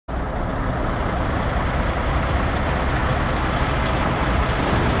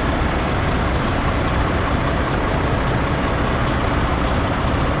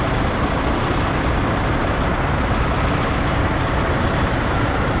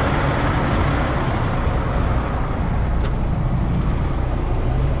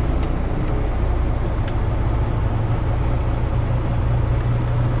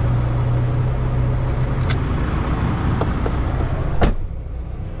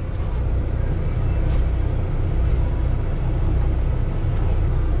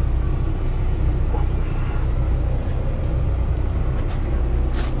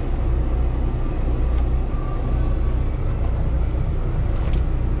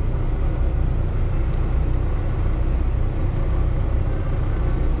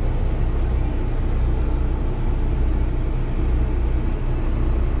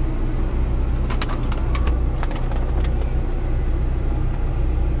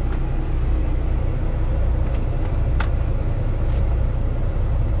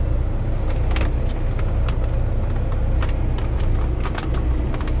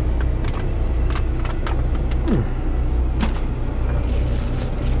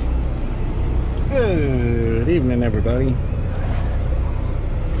Good evening, everybody.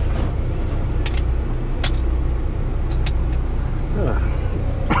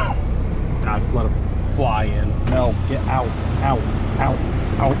 God, let him fly in. No, get out, out, out,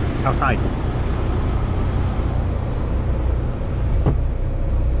 out, outside.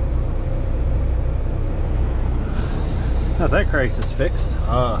 Now that crisis fixed.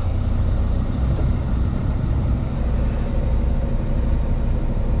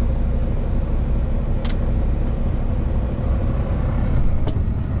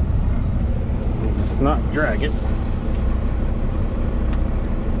 Not drag it.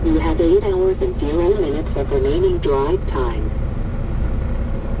 You have 8 hours and 0 minutes of remaining drive time.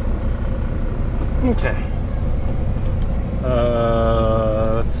 Okay.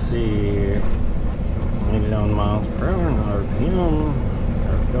 Let's see. 89 miles per hour, RPM.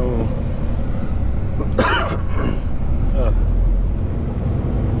 There we go.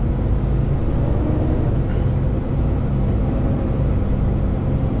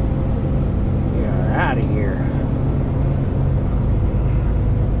 Out of here.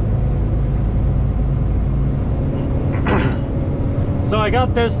 So I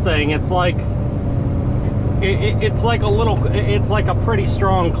got this thing. It's like it's like a little, it's like a pretty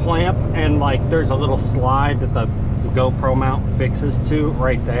strong clamp, and like there's a little slide that the GoPro mount fixes to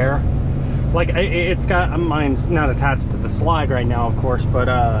right there. Like it's got, mine's not attached to the slide right now, of course, but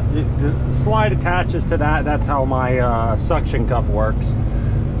the slide attaches to that. That's how my suction cup works.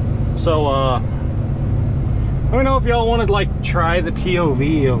 So I don't know if y'all want to like try the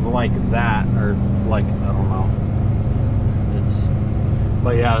POV of like that, or like, I don't know.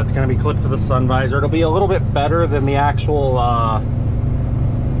 But yeah, it's gonna be clipped to the sun visor. It'll be a little bit better than the actual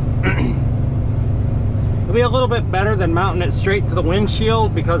it'll be a little bit better than mounting it straight to the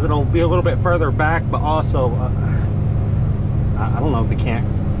windshield, because it'll be a little bit further back, but also I don't know if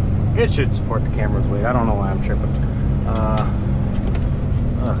the it should support the camera's weight. I don't know why I'm tripping.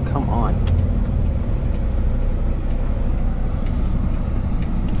 Come on.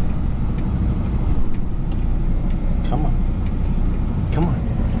 Come on. Come on.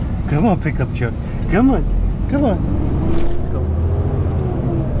 Come on, pickup truck. Come on. Come on. Let's go.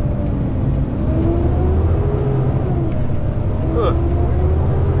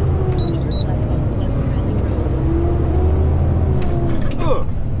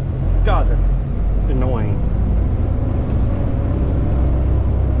 God, that's annoying.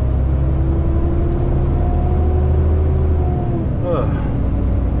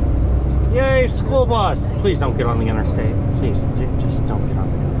 Yay, school bus! Please don't get on the interstate. Please, just don't get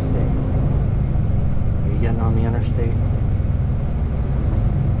on the interstate. Are you getting on the interstate?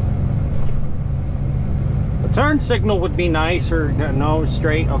 The turn signal would be nice, or no,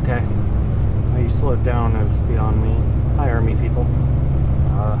 straight? Okay. How you slowed down is beyond me. Hi, Army people.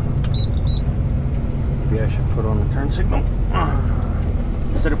 Maybe I should put on the turn signal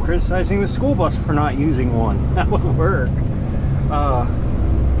instead of criticizing the school bus for not using one. That would work.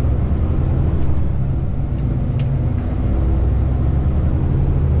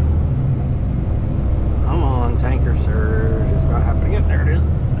 Come on, tanker surge. It's not happening yet. There it is.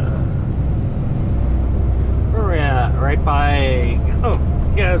 Where are we at? Right by,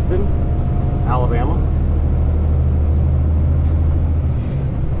 Gadsden, Alabama.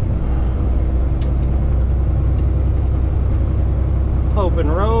 Open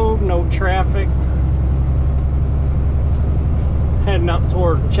road, no traffic. Heading up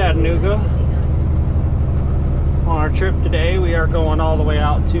toward Chattanooga. On our trip today, we are going all the way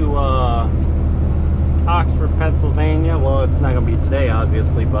out to Oxford, Pennsylvania. Well, it's not going to be today,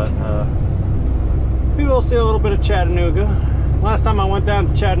 obviously, but we will see a little bit of Chattanooga. Last time I went down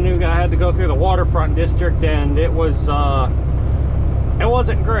to Chattanooga, I had to go through the waterfront district, and it wasn't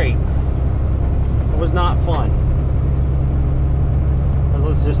great. It was not fun.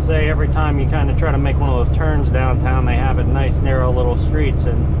 Let's just say every time you kind of try to make one of those turns downtown, they have it nice narrow little streets,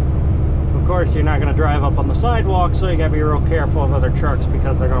 and of course you're not going to drive up on the sidewalk, so you got to be real careful of other trucks,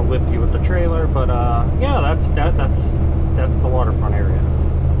 because they're going to whip you with the trailer. But yeah, that's the waterfront area.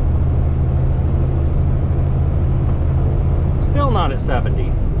 Still not at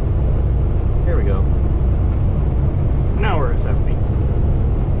 70. Here we go. Now we're at 70.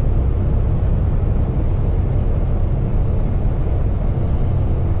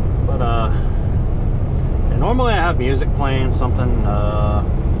 And normally I have music playing, something, a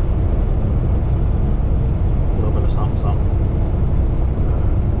little bit of something.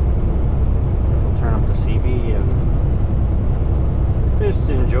 I'll turn up the CB and just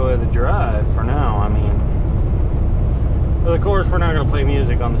enjoy the drive for now. I mean, but of course we're not going to play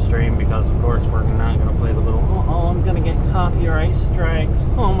music on the stream, because of course we're not going to play the little, oh, I'm going to get copyright strikes.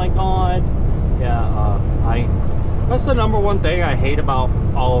 Oh my god. Yeah, that's the number one thing I hate about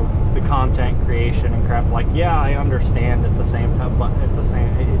all of the content creation and crap. Like, yeah, I understand at the same time, but at the same,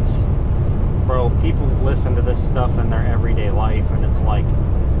 it's, bro, people listen to this stuff in their everyday life, and it's like,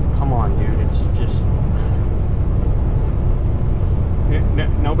 come on, dude, it's just,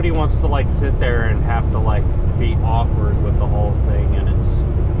 nobody wants to, like, sit there and have to, like, be awkward with the whole thing, and it's,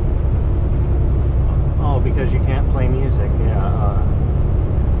 oh, because you can't play music. Yeah,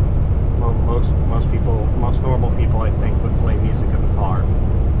 most normal people, I think, would play music in the car.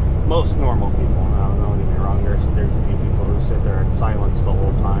 Most normal people. Now, don't get me wrong. There's a few people who sit there in silence the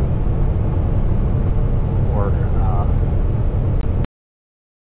whole time. Or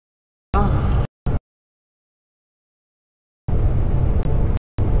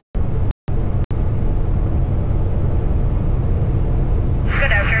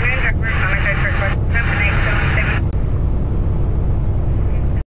Good afternoon, driver. Comic for question.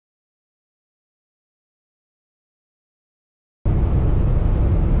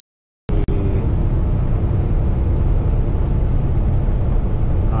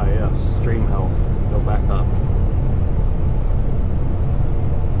 stream health. Go back up.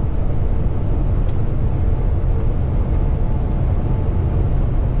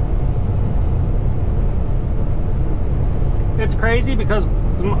 It's crazy because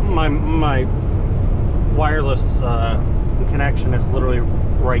my wireless connection is literally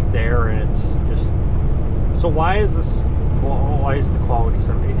right there, and it's just, so why is this, why is the quality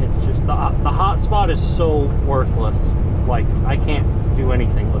so, it's just the hotspot is so worthless. Like, I can't do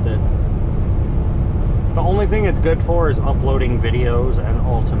anything with it. The only thing it's good for is uploading videos, and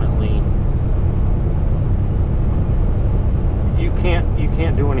ultimately you can't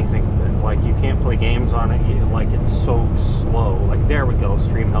do anything with it. Like, you can't play games on it. Like, it's so slow. Like, there we go,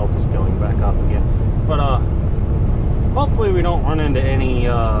 stream health is going back up again. But hopefully we don't run into any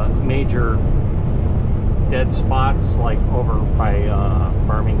major dead spots, like over by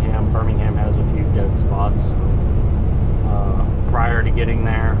Birmingham. Birmingham has a few dead spots prior to getting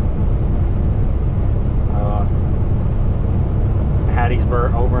there.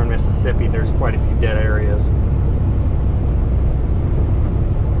 Hattiesburg, over in Mississippi, there's quite a few dead areas.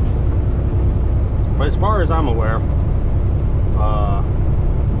 But as far as I'm aware,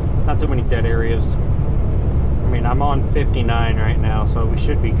 not too many dead areas. I mean, I'm on 59 right now, so we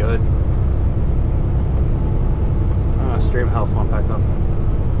should be good. Stream health went back up.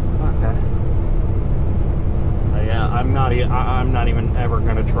 Okay. Yeah, I'm not even ever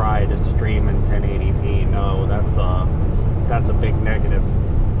gonna try to stream in 1080p. No, that's a big negative.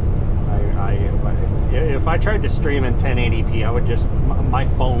 If I tried to stream in 1080p, I would just, my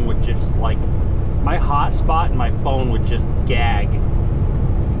phone would just, like, my hotspot and my phone would just gag.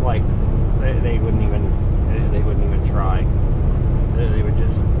 Like, they wouldn't even try. They would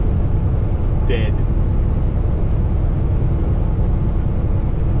just dead.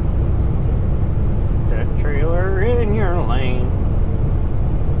 That trailer in your lane.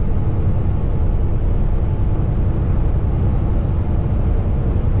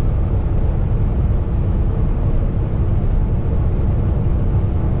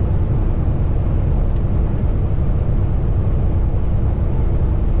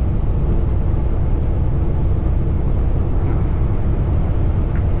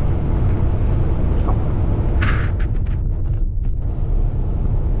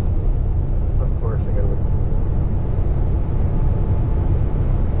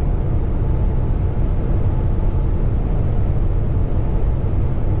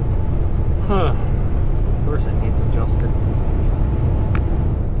 Of course it needs adjusted.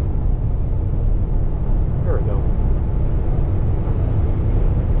 There we go.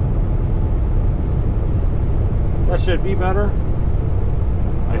 That should be better.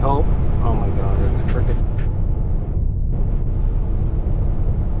 I hope. Oh my god, it's crooked.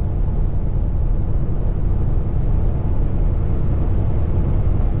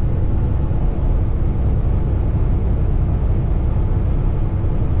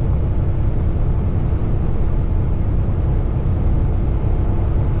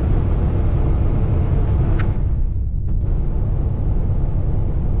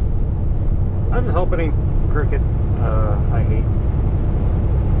 I'm just hoping it ain't crooked. I hate.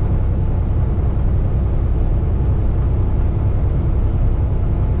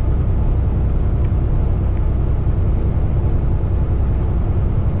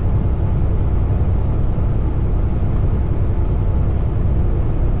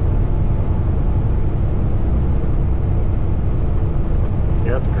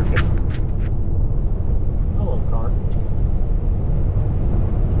 Yeah, it's crooked. Hello, car.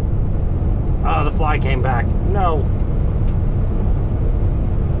 Oh, the fly came back. No.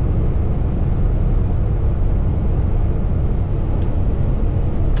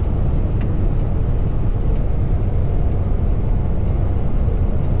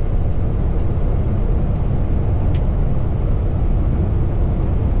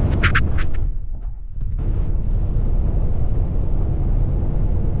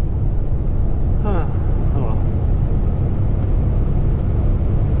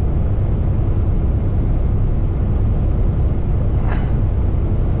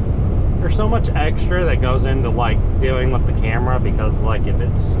 so much extra that goes into like dealing with the camera, because like if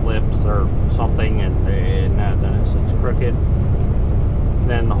it slips or something and then it's crooked,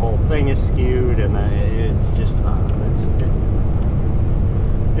 then the whole thing is skewed, and it's just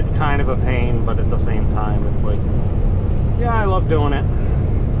it's kind of a pain, but at the same time it's like, yeah, I love doing it.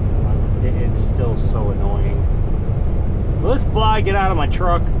 It's still so annoying. Will this fly get out of my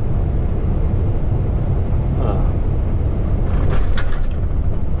truck?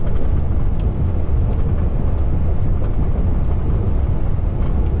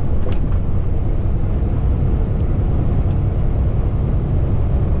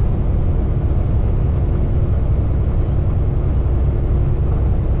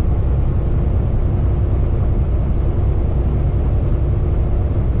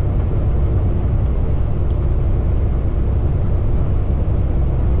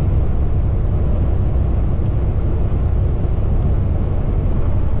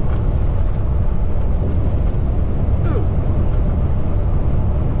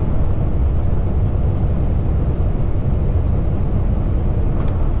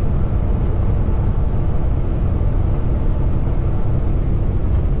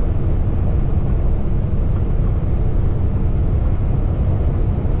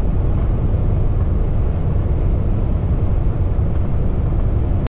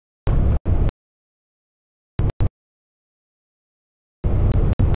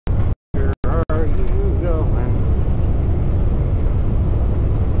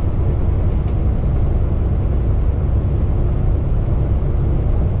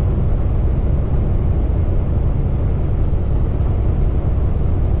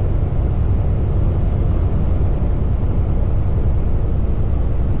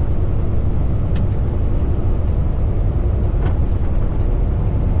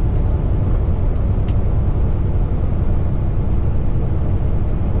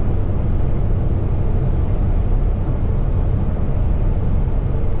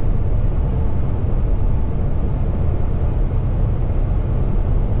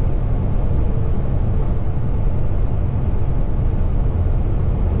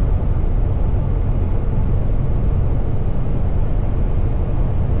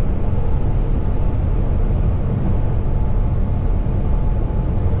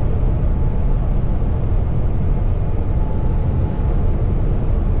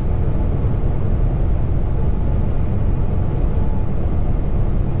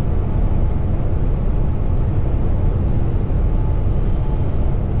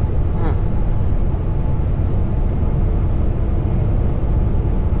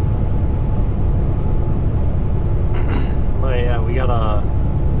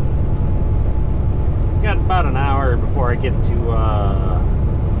 About an hour before I get to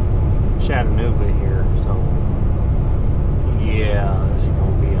Chattanooga here, so yeah, this is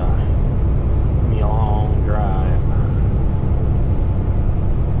gonna be a long drive.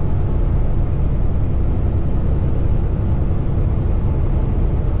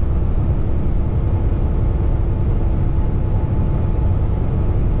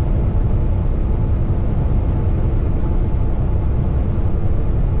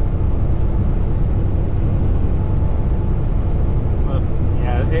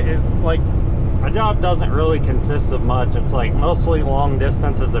 Like, my job doesn't really consist of much. It's like mostly long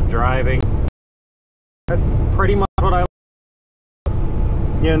distances of driving. That's pretty much what I like.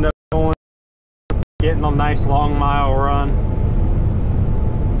 You end up going, getting a nice long mile run.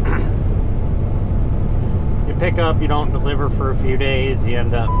 You pick up, you don't deliver for a few days, you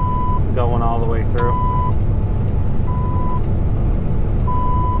end up going all the way through.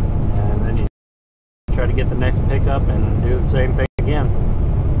 And then you try to get the next pickup and do the same thing again.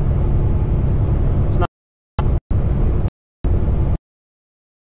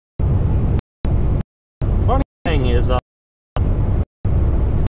 Is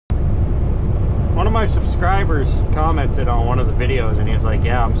one of my subscribers commented on one of the videos, and he was like,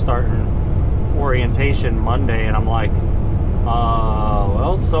 yeah, I'm starting orientation Monday, and I'm like,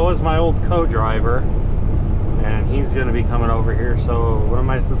 well, so is my old co-driver, and he's going to be coming over here. So one of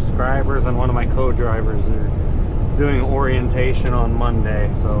my subscribers and one of my co-drivers are doing orientation on Monday,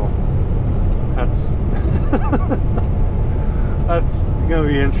 so that's that's going to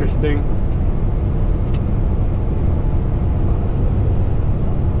be interesting.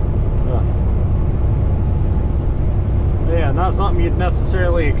 Yeah, not something you'd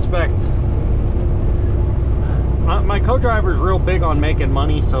necessarily expect. My co-driver's real big on making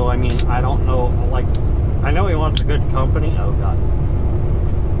money, so I mean, I don't know, like, I know he wants a good company. Oh god.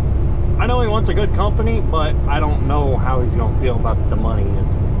 I know he wants a good company, but I don't know how he's gonna feel about the money.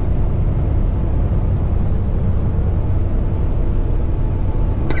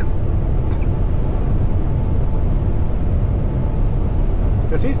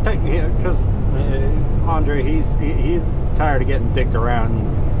 because Andre, he's tired of getting dicked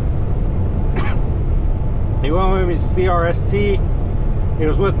around. He went with me to CRST. He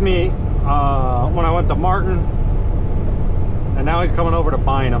was with me when I went to Martin, and now he's coming over to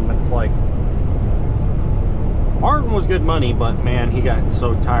Bynum. It's like, Martin was good money, but man, he got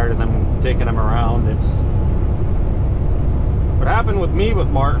so tired of them dicking him around. What happened with me with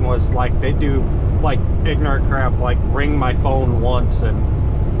Martin was, like, they do like ignorant crap, like ring my phone once and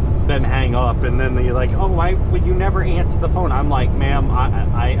then hang up, and then they're like, oh, why would you never answer the phone? I'm like, ma'am,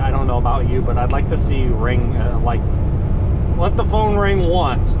 I don't know about you, but I'd like to see you ring, like, let the phone ring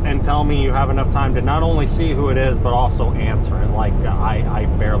once and tell me you have enough time to not only see who it is, but also answer it. Like, I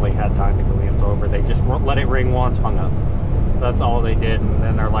barely had time to glance over. They just let it ring once, hung up. That's all they did. And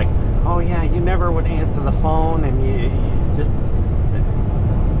then they're like, oh yeah, you never would answer the phone, and you just...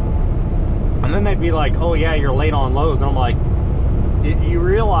 And then they'd be like, oh yeah, you're late on loads. And I'm like, you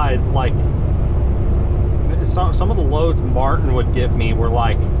realize, like, some of the loads Martin would give me were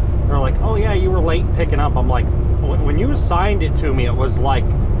like, they're like, oh yeah, you were late picking up. I'm like, when you assigned it to me, it was like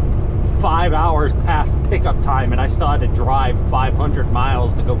 5 hours past pickup time, and I still had to drive 500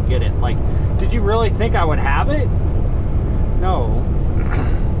 miles to go get it. Like, did you really think I would have it? No.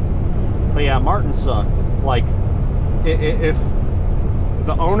 But yeah, Martin sucked. Like, if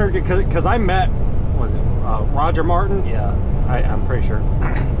the owner, because I met, was it Roger Martin? Yeah, I'm pretty sure.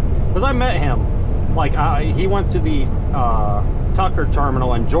 Because I met him. Like, he went to the Tucker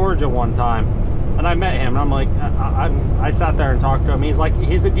terminal in Georgia one time, and I met him, and I'm like, I sat there and talked to him. He's like,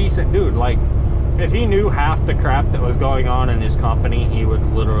 he's a decent dude. Like, if he knew half the crap that was going on in his company, he would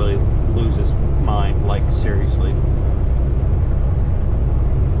literally lose his mind. Like, seriously.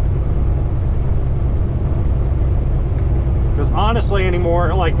 Because honestly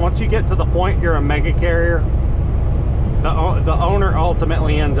anymore, like, once you get to the point you're a mega carrier, the owner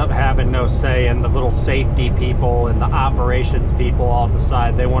ultimately ends up having no say, and the little safety people and the operations people all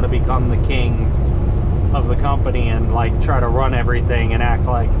decide they want to become the kings of the company and, like, try to run everything and act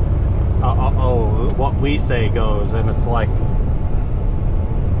like, oh, what we say goes. And it's like,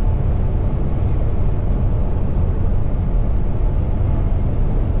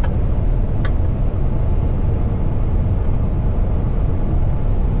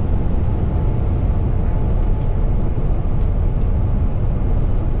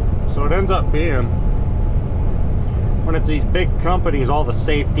 it ends up being, when it's these big companies, all the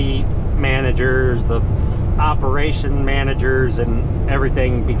safety managers, the operation managers, and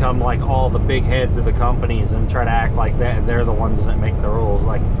everything become like all the big heads of the companies and try to act like that they're the ones that make the rules.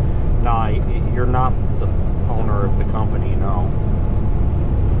 Like, nah, you're not the owner of the company. No,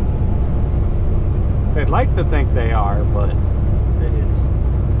 they'd like to think they are, but it's,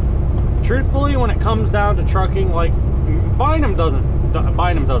 truthfully, when it comes down to trucking, like, Bynum doesn't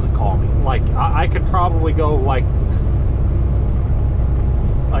call me. Like, I could probably go, like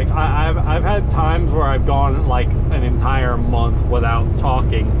I've had times where I've gone like an entire month without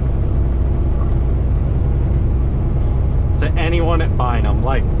talking to anyone at Bynum.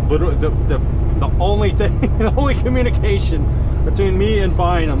 Like, literally, the only thing, the only communication between me and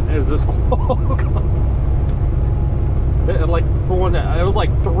Bynum is this quote. Like, for one, it was like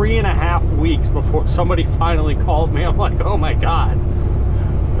 3.5 weeks before somebody finally called me. I'm like, oh my god,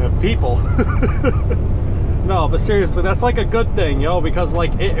 people. No, but seriously, that's like a good thing, yo, because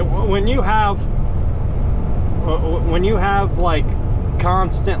like when you have like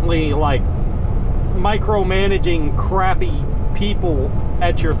constantly like micromanaging crappy people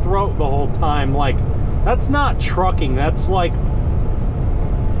at your throat the whole time, like, that's not trucking. That's like,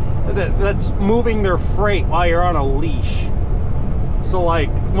 that's moving their freight while you're on a leash. So like,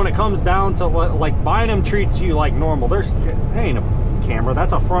 when it comes down to, like, Bynum treats you like normal. There ain't a camera.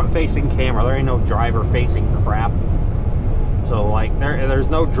 That's a front-facing camera. There ain't no driver-facing crap. So like, there's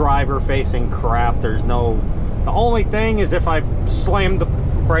no driver-facing crap. There's no, the only thing is if I slam the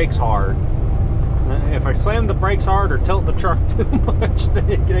brakes hard. If I slam the brakes hard or tilt the truck too much,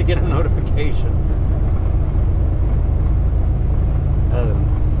 they get a notification.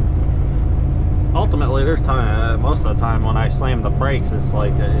 Ultimately, there's time, most of the time when I slam the brakes, it's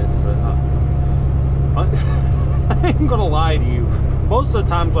like, I ain't gonna lie to you, most of the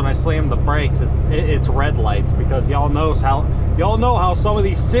times when I slam the brakes, it's red lights, because y'all know how some of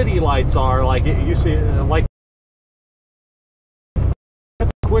these city lights are. Like, you see, like,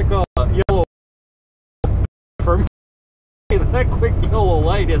 that's a quick yellow for me. That quick yellow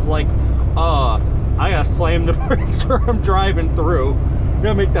light is like, I gotta slam the brakes or I'm driving through. You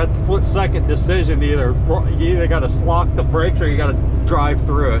gotta make that split-second decision. You either gotta slock the brakes or you gotta drive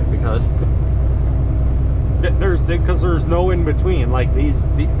through it, because because there's no in between. Like these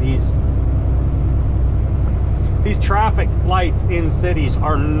traffic lights in cities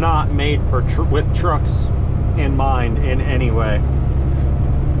are not made for with trucks in mind in any way.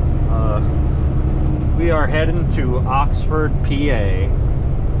 We are heading to Oxford, PA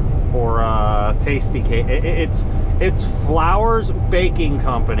for Tasty Cake. It's Flowers Baking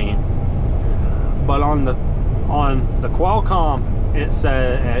Company, but on the Qualcomm it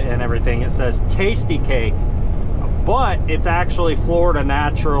says and everything it says Tasty Cake, but it's actually Florida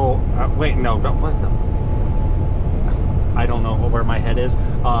Natural. Wait, no, what the? I don't know where my head is.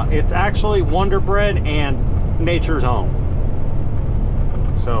 It's actually Wonder Bread and Nature's Own.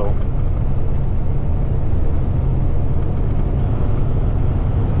 So.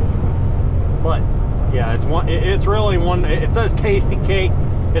 But yeah, it's really one. It says Tasty Cake.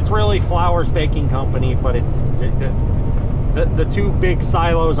 It's really Flowers Baking Company, but it's the two big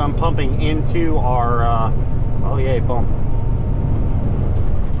silos I'm pumping into are. Oh yay, bump!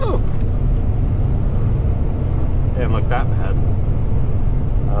 Oh, didn't look that bad.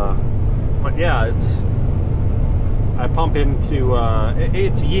 But yeah, I pump into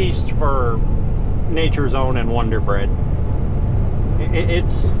it's yeast for Nature's Own and Wonder Bread.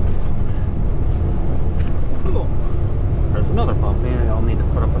 It's. There's another bump. Man, I'll need to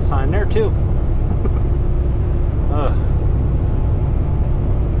put up a sign there too.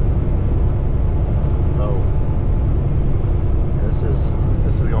 So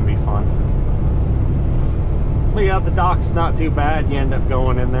this is gonna be fun. But yeah, the dock's not too bad. You end up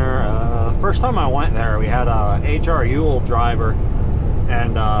going in there. First time I went there, we had a HR Ewell driver,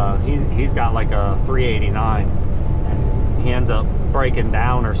 and he's got like a 389, and he ends up breaking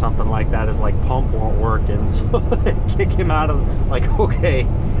down or something like that. His like pump won't work, and so they kick him out of, like, okay,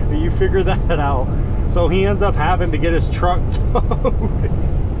 you figure that out. So he ends up having to get his truck towed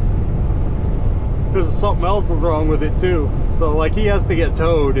because something else was wrong with it too. So like he has to get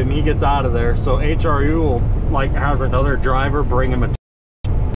towed and he gets out of there. So HR Ewell like has another driver bring him a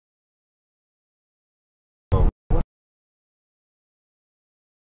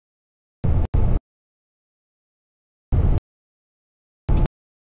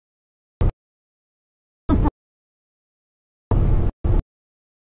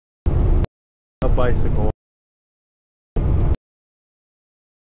bicycle.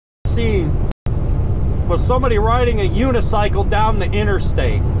 Scene was somebody riding a unicycle down the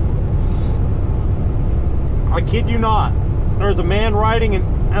interstate. I kid you not. There's a man riding a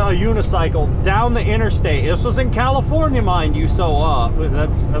unicycle down the interstate. This was in California, mind you, so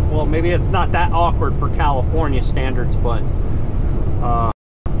that's well, maybe it's not that awkward for California standards, but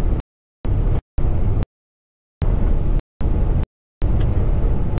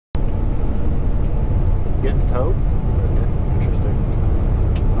getting towed? Okay, interesting.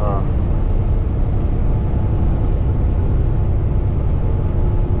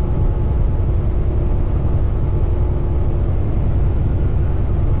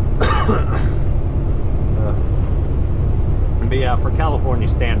 But yeah, for California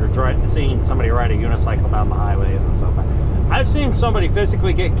standards, right, seeing somebody ride a unicycle down the highway isn't so bad. I've seen somebody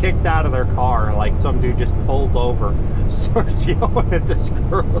physically get kicked out of their car, like some dude just pulls over, starts yelling at this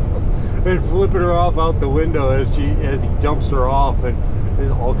girl and flipping her off out the window as he jumps her off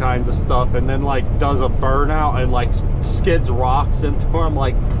and all kinds of stuff, and then like does a burnout and like skids rocks into her. I'm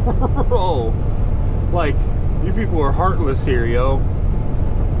like, bro, like, you people are heartless here, yo.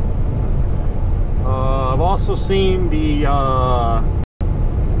 I've also seen the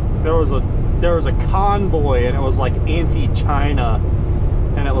there was a convoy, and it was like anti-China,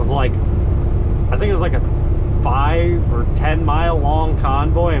 and it was like, I think it was like a 5 or 10 mile long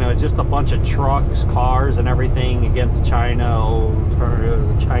convoy, and it was just a bunch of trucks, cars, and everything against China,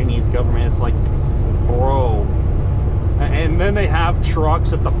 the Chinese government. It's like, bro. And then they have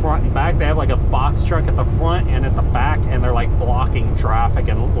trucks at the front and back. They have like a box truck at the front and at the back, and they're like blocking traffic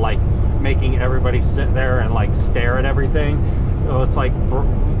and like making everybody sit there and like stare at everything. So it's like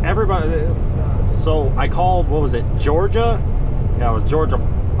everybody. So I called, what was it, Georgia? Yeah, it was Georgia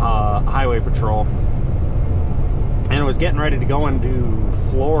Highway Patrol, and it was getting ready to go into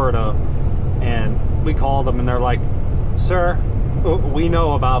Florida, and we called them, and they're like, sir, we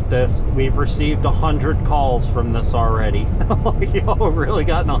know about this. We've received 100 calls from this already. Like, yo, we've really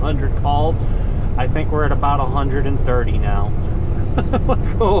gotten 100 calls. I think we're at about 130 now.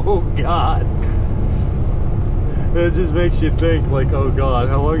 Like, oh God. It just makes you think, like, oh God,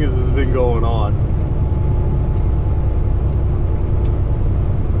 how long has this been going on?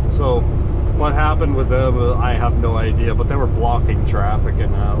 So what happened with them, I have no idea, but they were blocking traffic,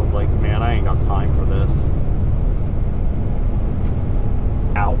 and I was like, man, I ain't got time for this.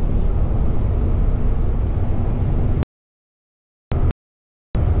 Ow.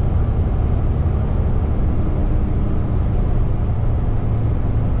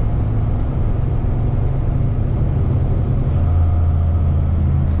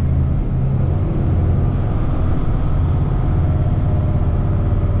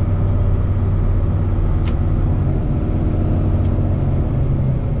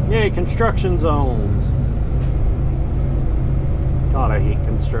 Construction zones. God, I hate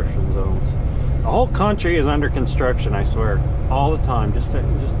construction zones. The whole country is under construction, I swear. All the time. Just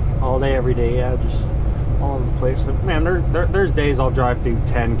all day, every day. Yeah, just all over the place. Man, there's days I'll drive through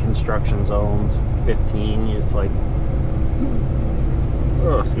 10 construction zones, 15. It's like,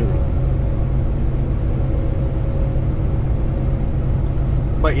 oh, excuse me.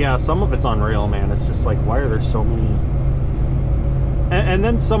 But yeah, some of it's unreal, man. It's just like, why are there so many? And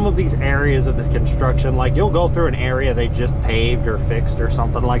then some of these areas of this construction, like you'll go through an area they just paved or fixed or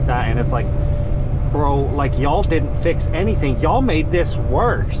something like that, and it's like, bro, like y'all didn't fix anything. Y'all made this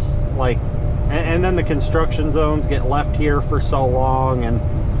worse. Like, and then the construction zones get left here for so long, and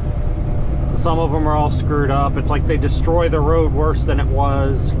some of them are all screwed up. It's like they destroy the road worse than it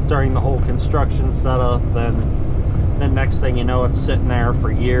was during the whole construction setup. Then next thing you know, it's sitting there for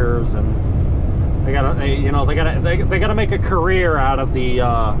years, and they gotta make a career out of the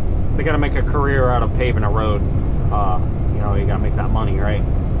they gotta make a career out of paving a road. You know, you gotta make that money, right?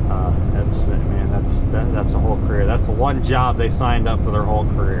 That's the whole career. That's the one job they signed up for their whole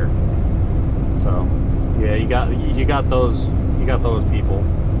career. So yeah, you got those people,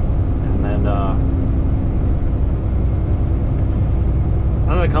 and then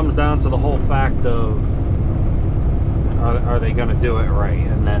it comes down to the whole fact of, are they going to do it right?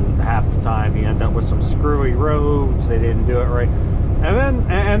 And then half the time you end up with some screwy roads. They didn't do it right.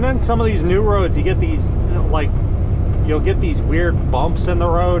 And then some of these new roads, you get these, like, you'll get these weird bumps in the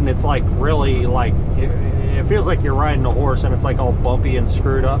road, and it's like really like, it feels like you're riding a horse, and it's like all bumpy and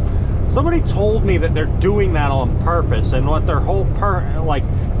screwed up. Somebody told me that they're doing that on purpose, and what their whole like,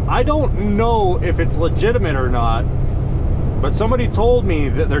 I don't know if it's legitimate or not, but somebody told me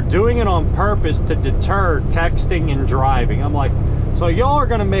that they're doing it on purpose to deter texting and driving. I'm like, so y'all are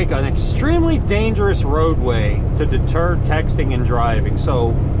gonna make an extremely dangerous roadway to deter texting and driving.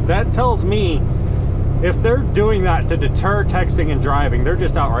 So that tells me, if they're doing that to deter texting and driving, they're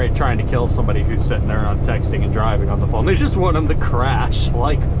just outright trying to kill somebody who's sitting there on texting and driving on the phone. They just want them to crash.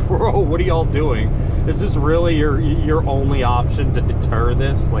 Like, bro, what are y'all doing? Is this really your only option to deter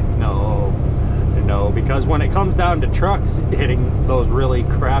this? Like, no, because when it comes down to trucks hitting those really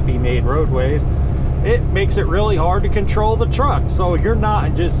crappy made roadways, it makes it really hard to control the truck. So you're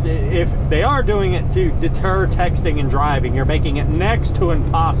not just, if they are doing it to deter texting and driving, you're making it next to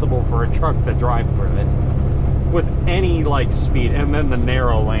impossible for a truck to drive through it with any like speed. And then the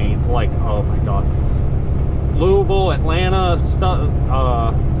narrow lanes, like, oh my god, Louisville, Atlanta,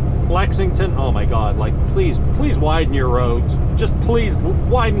 Lexington, oh my god, like, please widen your roads. Just please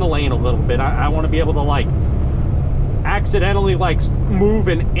widen the lane a little bit. I want to be able to, like, accidentally, like, move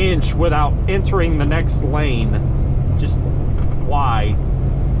an inch without entering the next lane. Just why?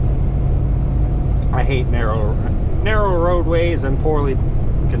 I hate narrow roadways and poorly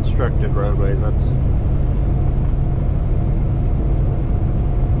constructed roadways. That's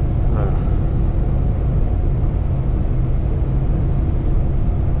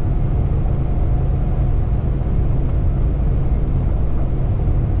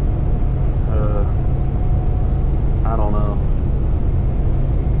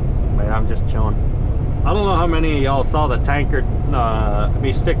just chilling. I don't know how many of y'all saw the tanker,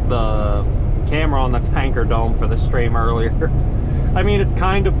 me stick the camera on the tanker dome for the stream earlier. I mean, it's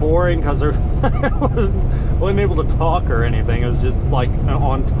kind of boring because I wasn't able to talk or anything. It was just like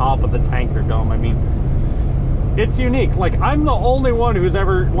on top of the tanker dome. I mean, it's unique. Like, I'm the only one who's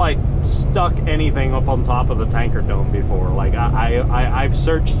ever like stuck anything up on top of the tanker dome before. Like, I've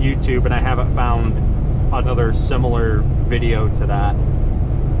searched YouTube and I haven't found another similar video to that.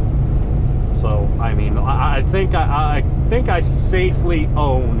 So, I mean, I think I safely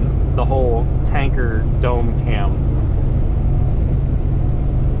own the whole tanker dome cam.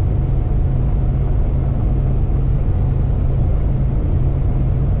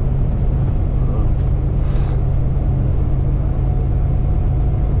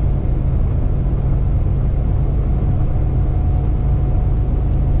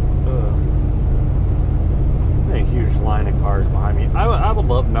 I would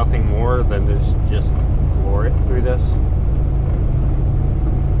love nothing more than to just floor it through this.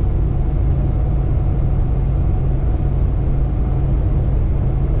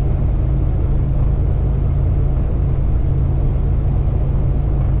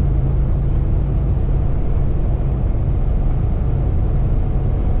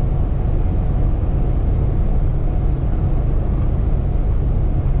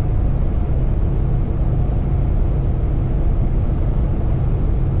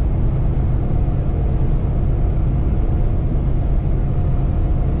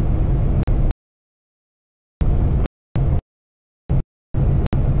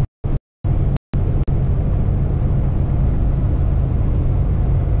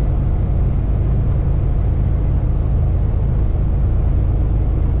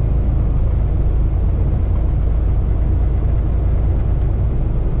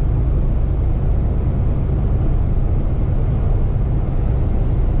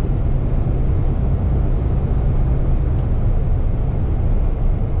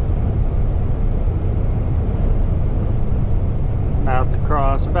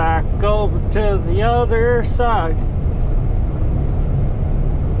 the other side.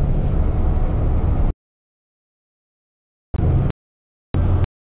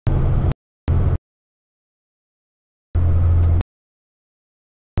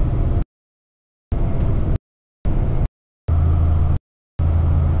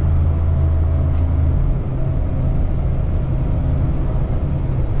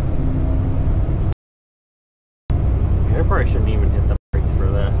 I probably shouldn't even hit the brakes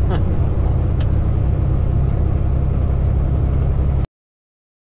for that.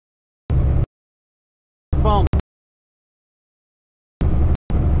 Bump.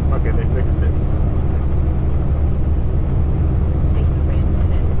 Okay, they fixed it. Take the ramp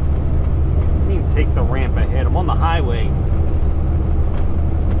ahead. I mean, take the ramp ahead. I'm on the highway.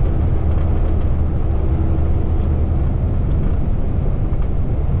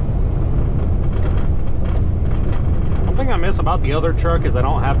 One thing I miss about the other truck is I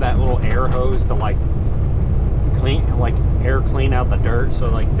don't have that little air hose to like air clean out the dirt. So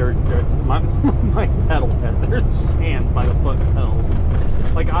like there's my pedal head, there's sand by the foot pedals.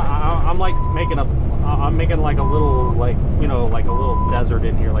 Like I'm like I'm making like a little, like, you know, like a little desert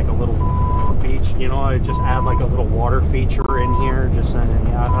in here, like a little beach. You know, I just add like a little water feature in here. Just I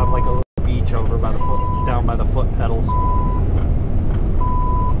have like a little beach over by the foot, down by the foot pedals.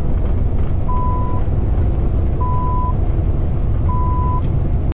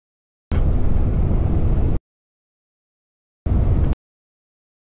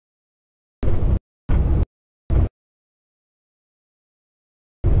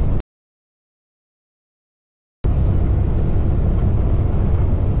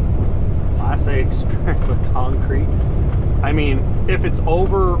 Experience with concrete. I mean, if it's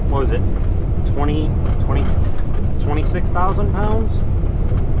over, what was it, 26,000 pounds,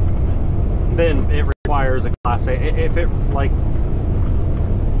 then it requires a Class A. If it, like,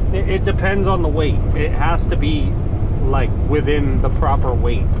 it depends on the weight. It has to be like within the proper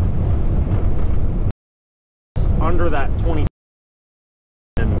weight. Under that 20,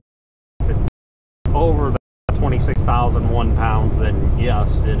 and if it's over the 26,001 pounds, then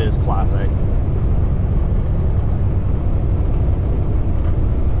yes, it is Class A.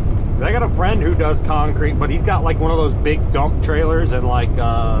 I got a friend who does concrete, but he's got like one of those big dump trailers, and like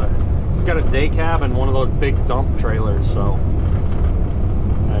he's got a day cab and one of those big dump trailers. So,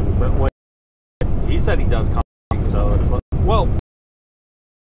 but what he said, he does concrete, so it's like, well,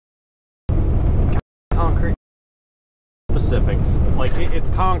 concrete specifics. Like it's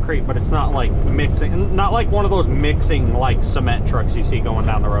concrete, but it's not like mixing, not like one of those mixing like cement trucks you see going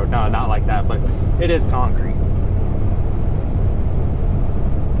down the road. No, not like that, but it is concrete.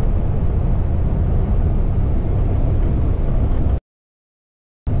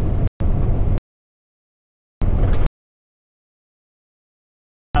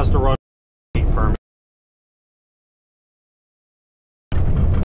 Has to run a permit.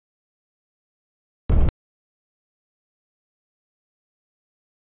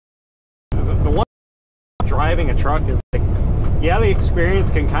 The one driving a truck is like, yeah, the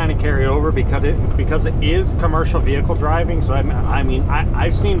experience can kind of carry over because it is commercial vehicle driving. So I mean,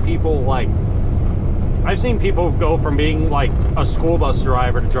 I've seen people go from being like a school bus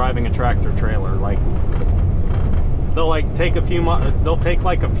driver to driving a tractor trailer. Like they'll like take a few months, they'll take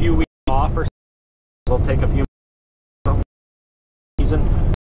like a few weeks off, or they'll take a few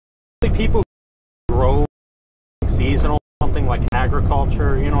season. People who grow seasonal, something like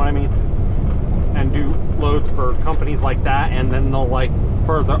agriculture, you know what I mean, and do loads for companies like that, and then they'll like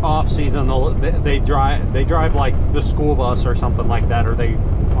for the off season they drive like the school bus or something like that, or they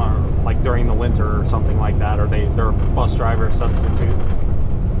are like during the winter or something like that, or they're a bus driver substitute,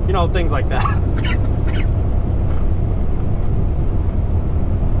 you know, things like that.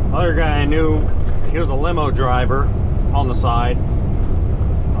 Other guy I knew, he was a limo driver on the side.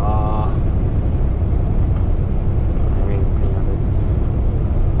 I mean,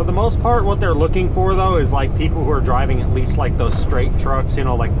 for the most part, what they're looking for though is like people who are driving at least like those straight trucks, you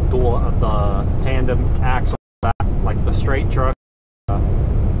know, like the tandem axle back, like the straight truck,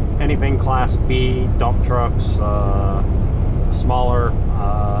 anything Class B, dump trucks, smaller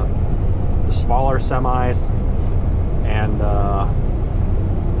semis, and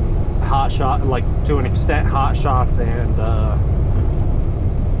hot shot, like to an extent hot shots, and I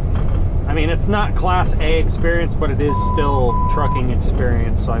mean, it's not Class A experience, but it is still trucking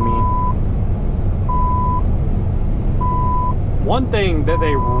experience. So I mean, one thing that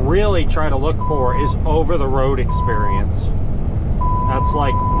they really try to look for is over-the-road experience. That's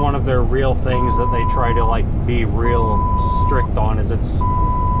like one of their real things that they try to like be real strict on, is it's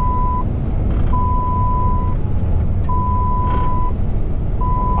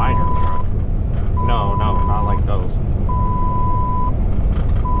minor truck.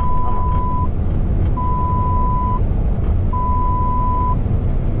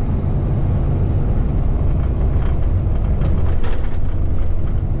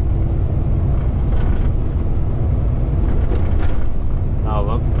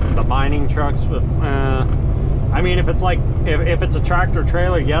 the mining trucks. I mean, if it's like if it's a tractor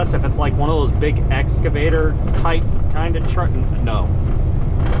trailer, yes. If it's like one of those big excavator type kind of truck, no.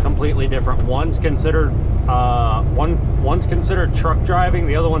 Completely different. One's considered one's considered truck driving,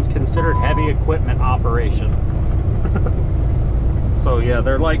 the other one's considered heavy equipment operation. So yeah,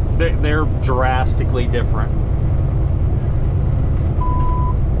 they're drastically different.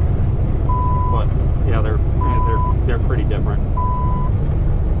 But yeah, they're pretty different.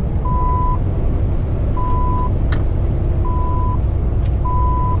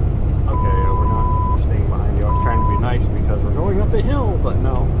 Nice because we're going up a hill, but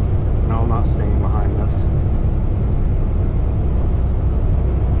no, I'm not staying behind this.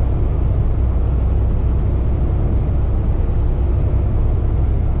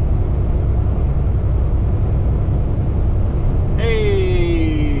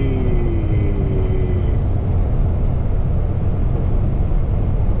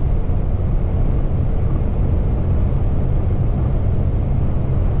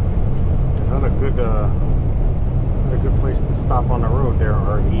 Stop on the road there,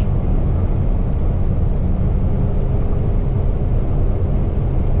 RV.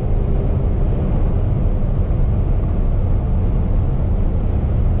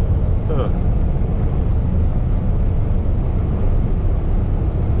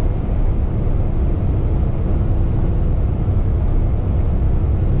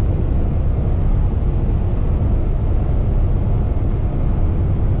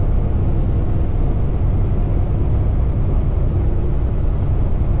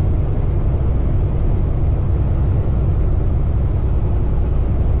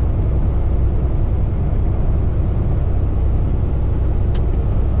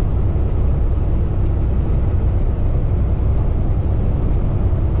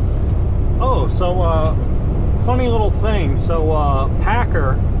 So, funny little thing. So,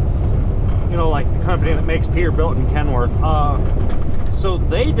 Packer, you know, like the company that makes Peterbilt and Kenworth, so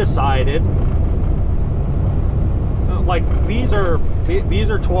they decided, like, these are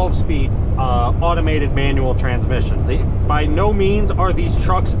 12-speed automated manual transmissions. By no means are these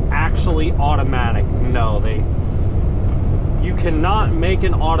trucks actually automatic. No, you cannot make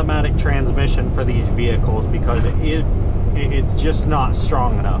an automatic transmission for these vehicles because it's just not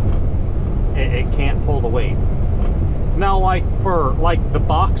strong enough. It can't pull the weight. Now, like for like the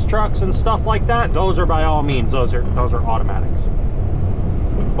box trucks and stuff like that, those are by all means those are automatics.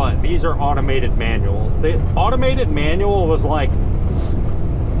 But these are automated manuals. The automated manual was like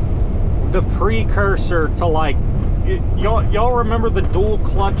the precursor to, like, y'all remember the dual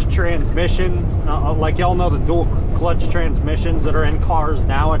clutch transmissions? Like, y'all know the dual clutch transmissions that are in cars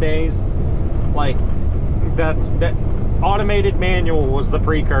nowadays? Like, that automated manual was the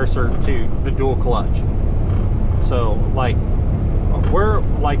precursor to the dual clutch. So, like,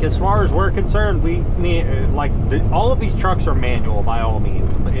 as far as we're concerned, we need, like, all of these trucks are manual by all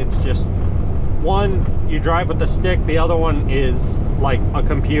means. But it's just, one, you drive with the stick, the other one is, like, a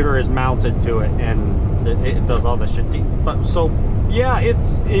computer is mounted to it, and it does all this shit. But, so, yeah,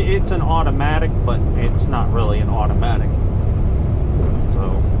 it's an automatic, but it's not really an automatic.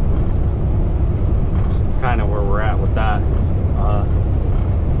 So, kind of where we're at with that.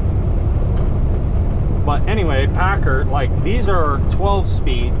 But anyway, Packer, like, these are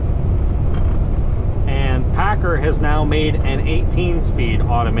 12-speed, and Packer has now made an 18-speed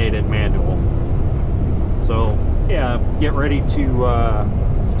automated manual. So yeah, get ready to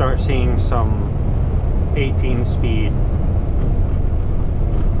start seeing some 18-speed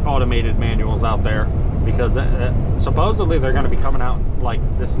automated manuals out there, because supposedly they're going to be coming out like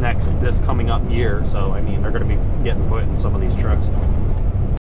this coming up year. So I mean, they're going to be getting put in some of these trucks.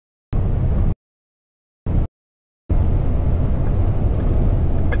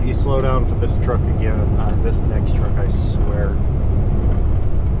 If you slow down for this truck again, this next truck, I swear.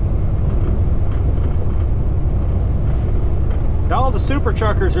 All the super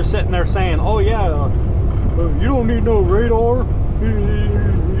truckers are sitting there saying, "Oh yeah, you don't need no radar.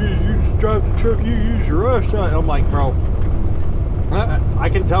 You just drive the truck. You use your eyesight." I'm like, bro, I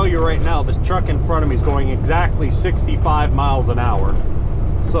can tell you right now, this truck in front of me is going exactly 65 miles an hour.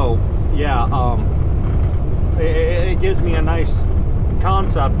 So yeah, it gives me a nice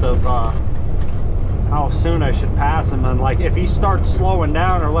concept of how soon I should pass him. And like, if he starts slowing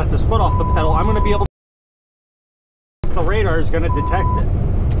down or lets his foot off the pedal, I'm going to be able to, the radar is going to detect it.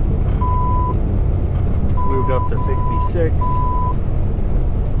 Moved up to 66.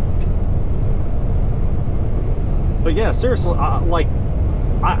 But yeah, seriously, like,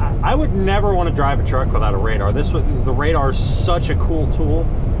 I would never want to drive a truck without a radar. The radar is such a cool tool.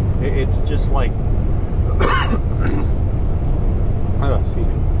 It's just like, oh, excuse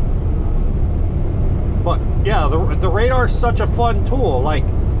me. yeah, the radar's such a fun tool. Like,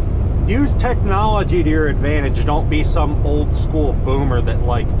 use technology to your advantage. Don't be some old school boomer that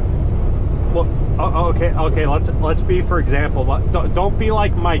like, well, okay, let's be, for example, don't be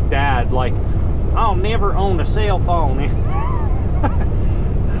like my dad. Like, I'll never own a cell phone.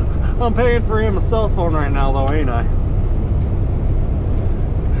 I'm paying for him a cell phone right now, though, ain't I?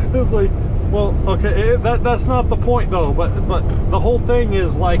 It's like, well, okay, that's not the point though. But the whole thing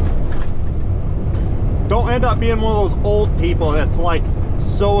is like, don't end up being one of those old people that's like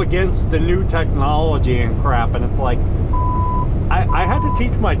so against the new technology and crap. And it's like, I had to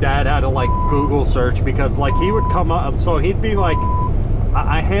teach my dad how to like Google search, because like he would come up, so he'd be like,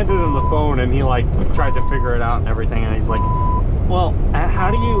 I handed him the phone and he like tried to figure it out and everything, and he's like, well,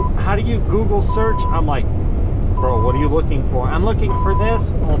 how do you Google search? I'm like, bro, what are you looking for? I'm looking for this.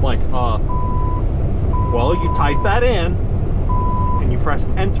 I'm like, well, you type that in and you press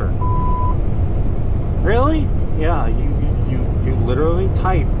enter. Really? Yeah, you literally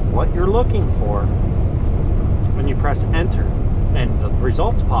type what you're looking for and you press enter and the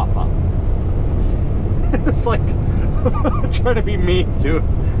results pop up. It's like trying to be mean to it,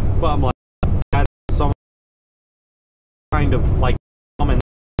 but I'm like, that's some kind of like common.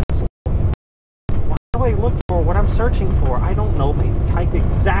 What do I look for? What I'm searching for? I don't know. Maybe type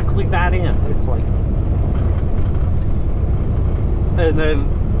exactly that in. It's like, and then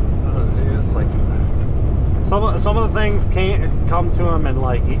it's like some of the things can't come to him, and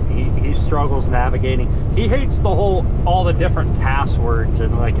like he struggles navigating. He hates all the different passwords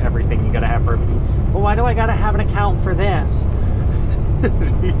and like everything you gotta have for everything. Well, why do I gotta have an account for this?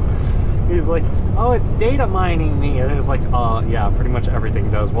 He's like, oh, it's data mining me, and it's like, yeah, pretty much everything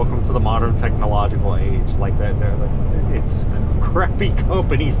does. Welcome to the modern technological age. Like that, it's crappy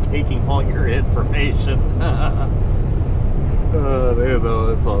companies taking all your information.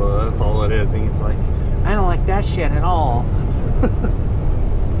 That's all it is. And he's like, I don't like that shit at all.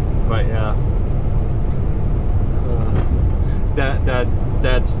 But yeah,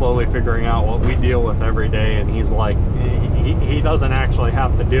 dad's slowly figuring out what we deal with every day, and he's like, he doesn't actually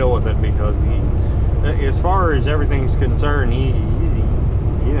have to deal with it, because as far as everything's concerned,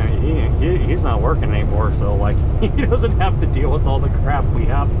 he's not working anymore, so like he doesn't have to deal with all the crap we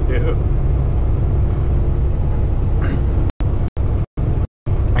have to.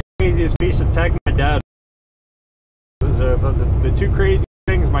 The craziest piece of tech my dad, the two crazy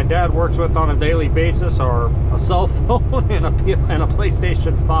things my dad works with on a daily basis are a cell phone and a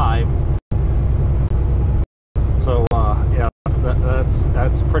PlayStation 5. So yeah,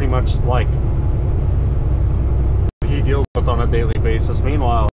 that's pretty much like what he deals with on a daily basis.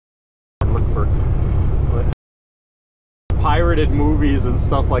 Meanwhile, I look for pirated movies and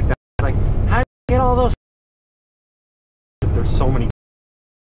stuff like that. It's like, how do you get all those? There's so many.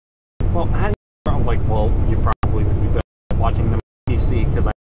 Well, how do you? I'm like, well, you probably would be better watching them on PC,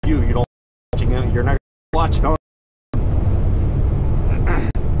 because you don't watching it. You're not watching on.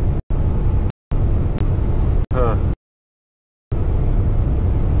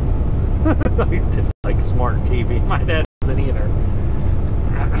 I didn't like smart TV. My dad doesn't either.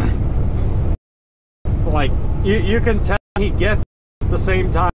 Like, you can tell he gets it at the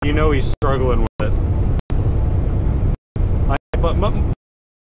same time. You know he's struggling with it. Like, but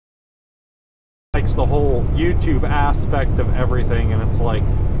likes the whole YouTube aspect of everything, and it's like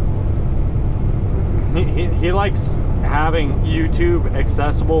he likes having YouTube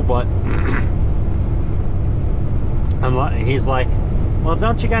accessible, but he's like, well,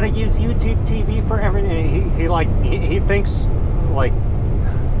 don't you gotta use YouTube TV for everything? He thinks like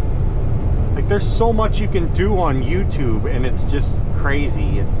there's so much you can do on YouTube, and it's just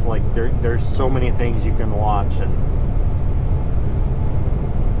crazy. It's like there's so many things you can watch, and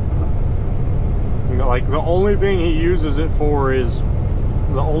you know, like the only thing he uses it for is,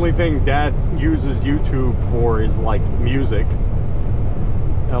 the only thing Dad uses YouTube for is like music.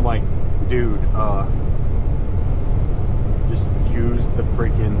 And I'm like, dude, just use the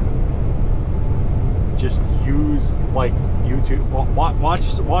freaking, just use like YouTube.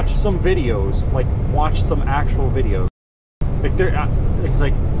 Watch some videos, like watch some actual videos. Like it's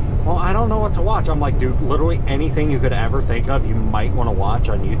like, well, I don't know what to watch. I'm like, dude, literally anything you could ever think of you might want to watch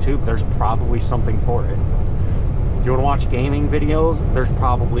on YouTube, there's probably something for it. You want to watch gaming videos? They're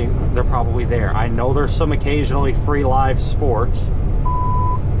probably there. I know there's some occasionally free live sports.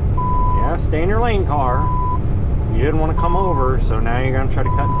 Yeah, stay in your lane, car. You didn't want to come over, so now you're gonna try to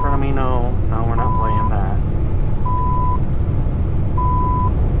cut in front of me. No, we're not playing that.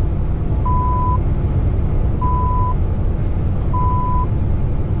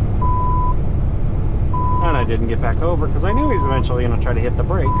 And I didn't get back over because I knew he was eventually going to try to hit the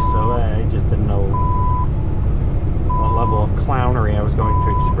brakes, so I just didn't know level of clownery I was going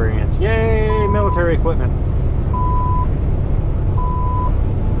to experience. Yay, military equipment.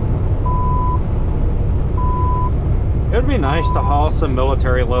 It would be nice to haul some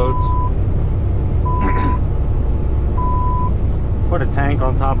military loads. Put a tank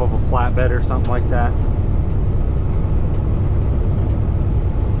on top of a flatbed or something like that.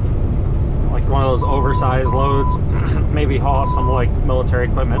 Like one of those oversized loads. Maybe haul some like military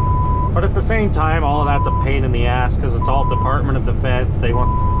equipment. But at the same time, all of that's a pain in the ass because it's all Department of Defense. They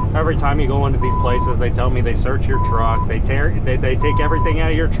want, every time you go into these places, they tell me they search your truck. They take everything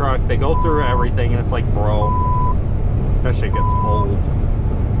out of your truck. They go through everything, and it's like, bro, that shit gets old.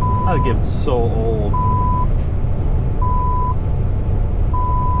 That gets so old.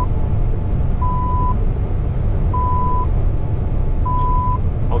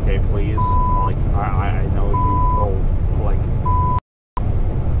 Okay, please. Like, I know you go, like...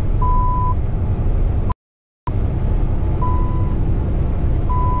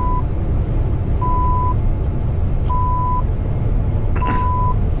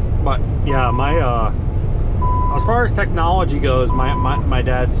 But, yeah, as far as technology goes, my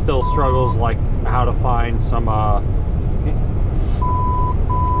dad still struggles, like, how to find some,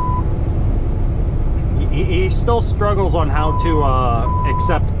 he still struggles on how to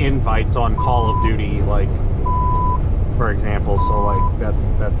accept invites on Call of Duty, like, for example. So like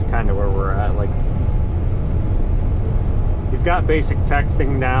that's kind of where we're at. Like, he's got basic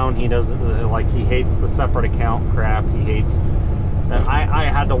texting down. He doesn't like, he hates the separate account crap. He hates. I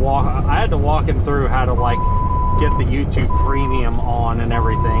had to walk him through how to like get the YouTube Premium on and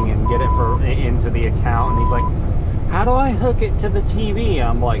everything and get it into the account. And he's like, how do I hook it to the TV?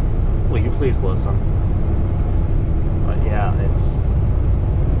 I'm like, will you please listen? But yeah,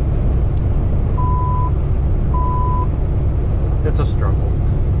 it's a struggle.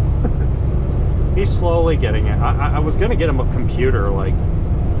 He's slowly getting it. I was gonna get him a computer, like,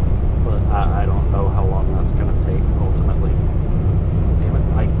 but I don't know how long that's gonna take ultimately. Damn it!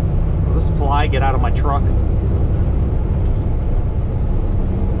 Like, will this fly get out of my truck?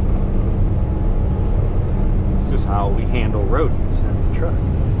 This is how we handle rodents in the truck.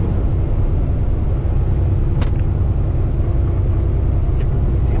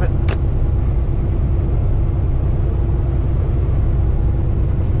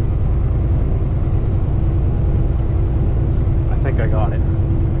 I got it.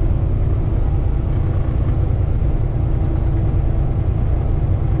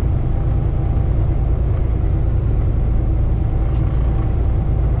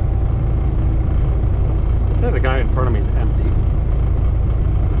 I think the guy in front of me is empty.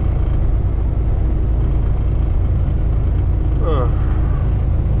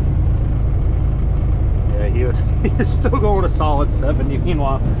 Yeah, he was still going a solid 70.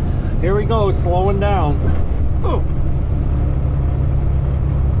 Meanwhile, here we go, slowing down. Oh.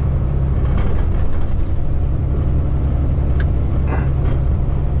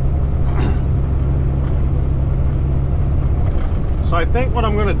 So I think what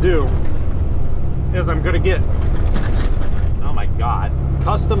I'm gonna do is I'm gonna get, oh my god,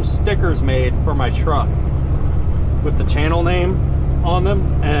 custom stickers made for my truck with the channel name on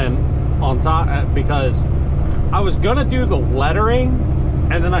them and on top, because I was gonna do the lettering,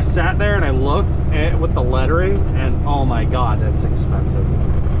 and then I sat there and I looked with the lettering, and oh my god, that's expensive.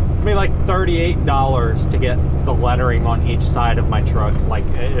 It'd be like $38 to get the lettering on each side of my truck. Like,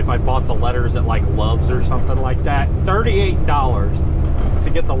 if I bought the letters at like Love's or something like that, $38 to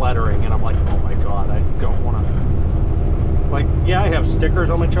get the lettering. And I'm like, oh my god, I don't want to, like, yeah, I have stickers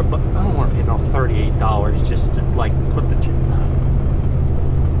on my truck, but I don't want to pay no $38 just to like put the,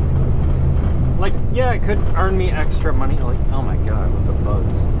 like, yeah, it could earn me extra money. Like, oh my god, with the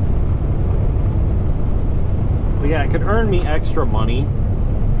bugs. But yeah, it could earn me extra money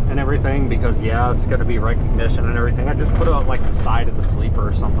and everything, because yeah, it's gonna be recognition and everything. I just put it on like the side of the sleeper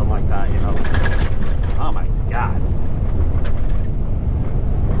or something like that, you know. Oh my god.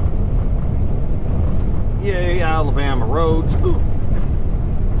 Yay, Alabama roads. Ooh.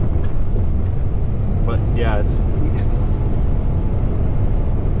 But yeah, it's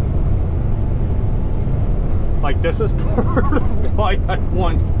like, this is part of why I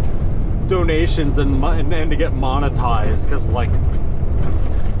want donations and to get monetized, because like,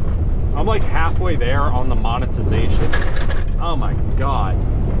 I'm like halfway there on the monetization. Oh my god.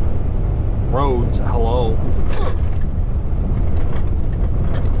 Roads, hello.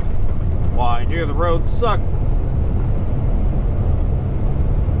 Why do the roads suck?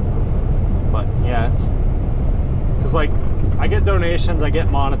 But yeah, it's because like, I get donations, I get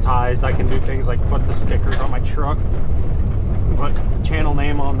monetized, I can do things like put the stickers on my truck, put the channel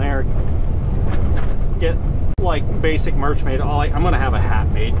name on there, get like basic merch made. Oh, like, I'm gonna have a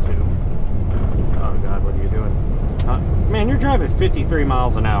hat made too. Oh God, what are you doing? Man, you're driving 53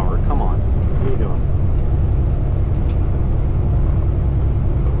 miles an hour. Come on, what are you doing?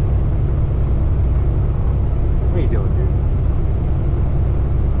 What are you doing, dude?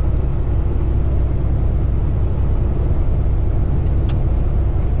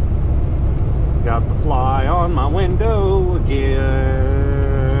 Got the fly on my window again.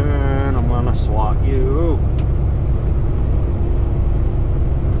 I'm gonna swat you.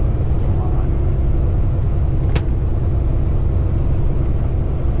 Come on.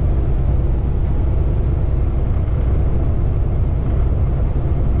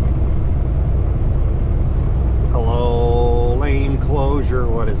 Hello, lane closure.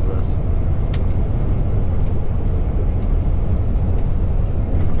 What is this?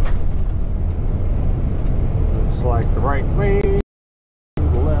 Like the right lane,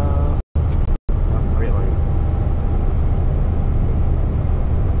 left, right lane.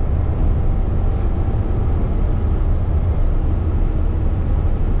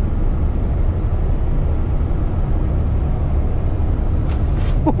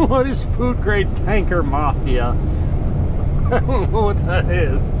 What is food grade tanker mafia? I don't know what that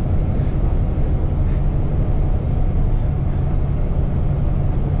is.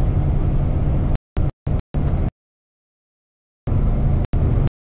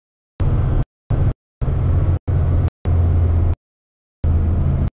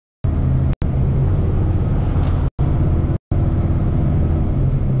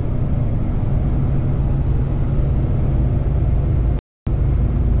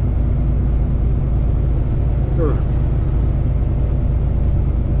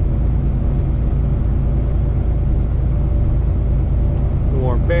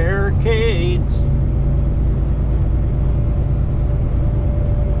 More barricades.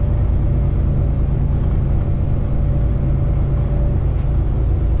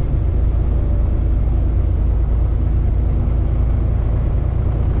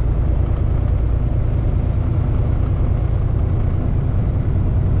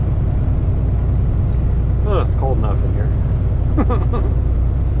 Oh, it's cold enough in here.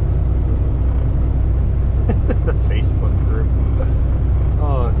 The Facebook group.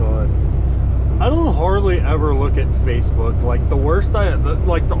 Oh God. I don't hardly ever look at Facebook. Like the worst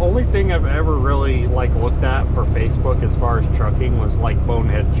the only thing I've ever really like looked at for Facebook as far as trucking was like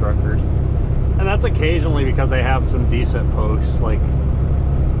Bonehead Truckers. And that's occasionally because they have some decent posts. Like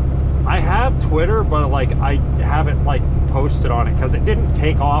I have Twitter, but like I haven't like posted on it because it didn't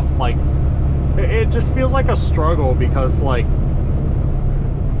take off. Like it just feels like a struggle because like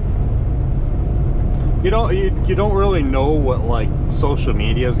you don't really know what like social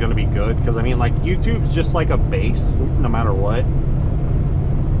media is going to be good, because I mean like YouTube's just like a base no matter what.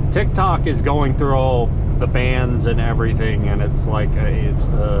 TikTok is going through all the bans and everything, and it's like it's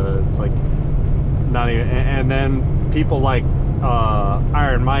like not even, and then people like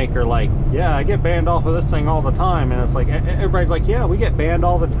Iron Mike are like, yeah, I get banned off of this thing all the time, and it's like everybody's like, yeah, we get banned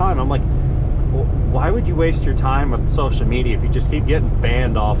all the time. I'm like, well, why would you waste your time with social media if you just keep getting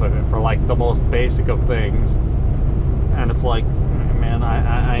banned off of it for like the most basic of things? And it's like, man,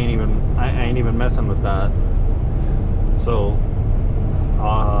 I ain't even messing with that. So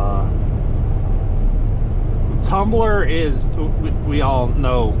Tumblr is, we all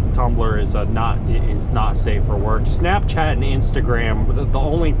know Tumblr is not safe for work. Snapchat and Instagram,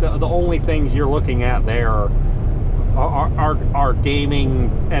 the only things you're looking at there are gaming,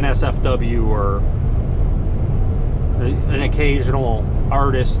 NSFW, or an occasional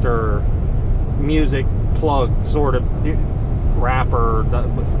artist or music plug sort of rapper.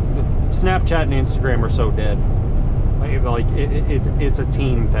 Snapchat and Instagram are so dead. Like it's a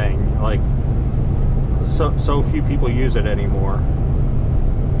teen thing. Like so few people use it anymore.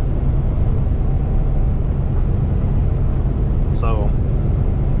 So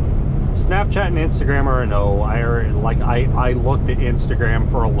Snapchat and Instagram are a no. I looked at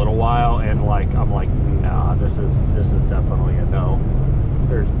Instagram for a little while, and like I'm like, nah, this is definitely a no.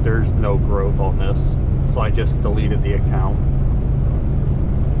 There's no growth on this, so I just deleted the account.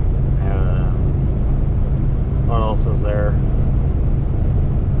 What else is there?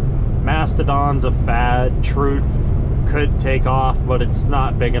 Mastodon's a fad. Truth could take off, but it's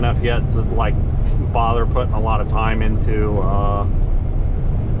not big enough yet to like bother putting a lot of time into. I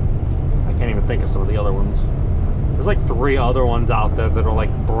can't even think of some of the other ones. There's like 3 other ones out there that are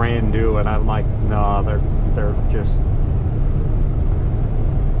like brand new, and I'm like, no, they're just.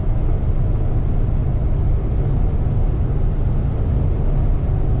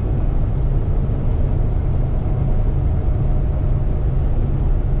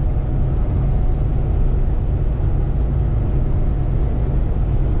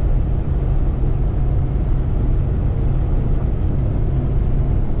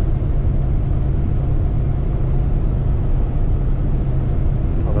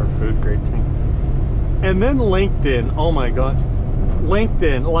 food grade tank. And then LinkedIn, oh my god.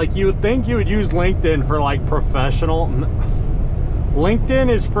 LinkedIn, like you would think you would use LinkedIn for like professional.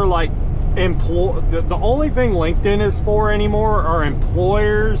 LinkedIn is for like the only thing LinkedIn is for anymore are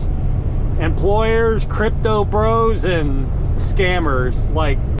employers, crypto bros, and scammers.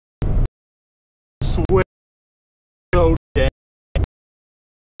 Like Swift so dead.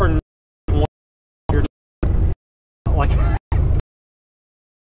 Like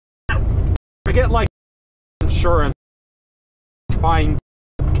I get like insurance trying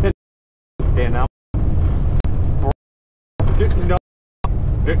to get out.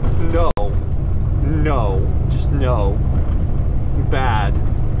 No, just no. Bad.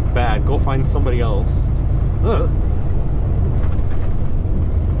 Go find somebody else. Ugh.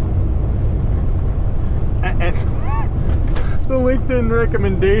 And the LinkedIn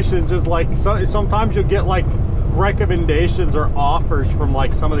recommendations is like, sometimes you'll get like recommendations or offers from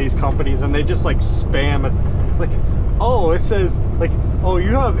like some of these companies, and they just like spam it. Like, oh, it says like, oh,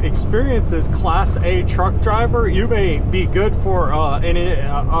 you have experience as Class A truck driver. You may be good for an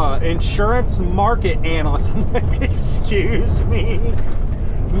insurance market analyst. I'm like, excuse me?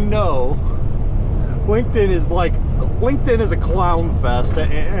 No. LinkedIn is a clown fest,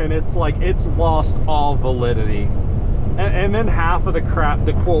 and it's like, it's lost all validity. And then half of the crap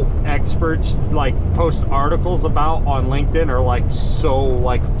the quote experts like post articles about on LinkedIn are like so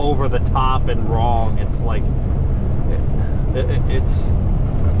like over the top and wrong. It's like it's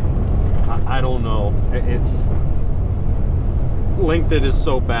I don't know. It's LinkedIn is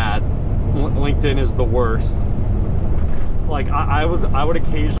so bad. LinkedIn is the worst. Like I would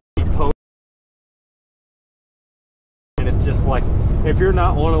occasionally post, and it's just like, if you're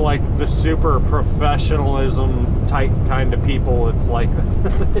not one of like the super professionalism type kind of people, it's like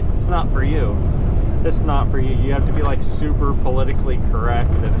it's not for you. It's not for you. You have to be like super politically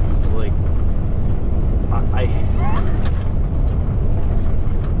correct, and it's like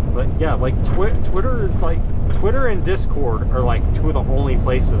but yeah, like Twitter is like, Twitter and Discord are like two of the only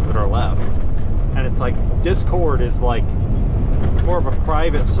places that are left. And it's like, Discord is like more of a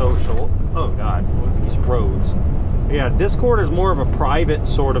private social. Oh god, these roads. Yeah, Discord is more of a private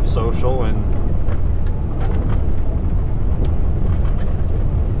sort of social, and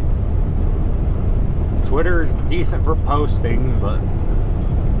Twitter is decent for posting, but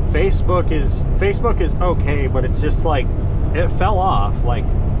Facebook is okay, but it's just like, it fell off. Like,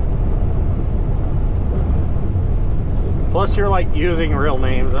 plus you're like using real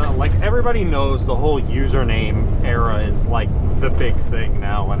names. Like, everybody knows the whole username era is like the big thing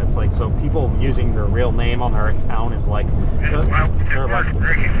now, and it's like, so people using their real name on their account is like,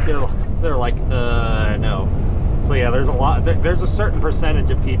 they're like no. So yeah, there's a certain percentage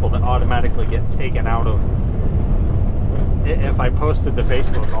of people that automatically get taken out of. If I posted to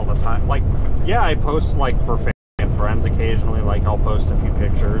Facebook all the time, like, yeah, I post like for family and friends occasionally, like I'll post a few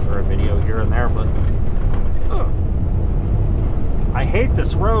pictures or a video here and there, but I hate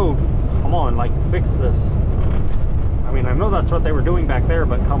this road. Come on, like, fix this. I mean, I know that's what they were doing back there,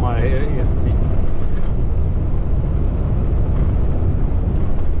 but come on.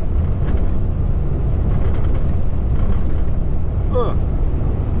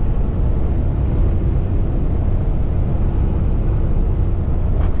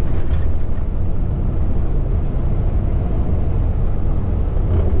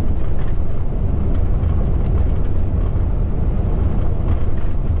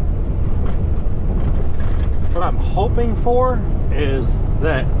 Hoping for is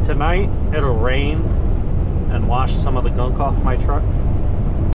that tonight it'll rain and wash some of the gunk off my truck,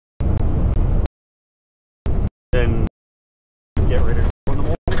 then get ready to go in the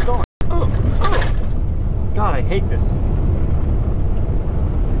morning dawn. Oh god, I hate this.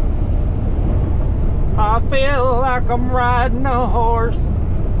 I feel like I'm riding a horse.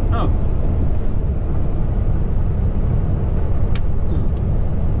 Oh,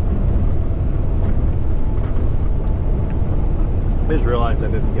 I just realized I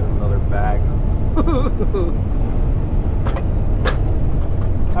didn't get another bag.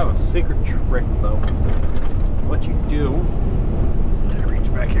 I have a secret trick though. What you do, I reach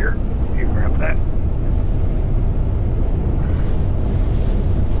back here, you grab that.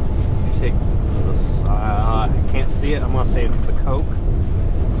 You take this, I can't see it, I'm gonna say it's the Coke.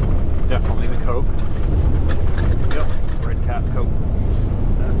 Definitely the Coke. Yep, Red Cap Coke.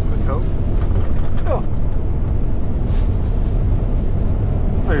 That's the Coke. Oh.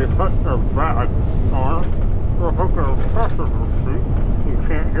 They put their bag on it. They're hooking a pressure seat. You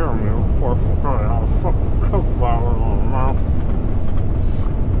can't hear me, of course, because I have a fucking Coke bottle in my mouth.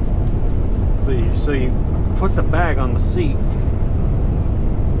 So you put the bag on the seat,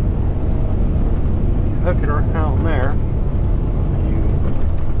 crooked around there. You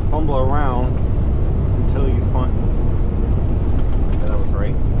fumble around until you find. Yeah, that was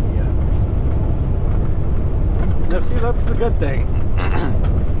right. Yeah. Now, see, that's the good thing.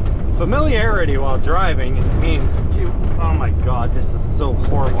 Familiarity while driving means you. Oh my God, this is so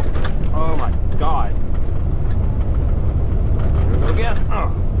horrible. Oh my God. Here we go again.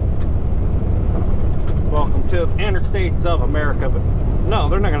 Oh. Welcome to the interstates of America, but no,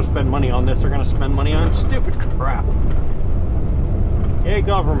 they're not going to spend money on this. They're going to spend money on stupid crap. Yay,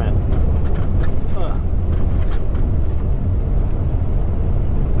 government.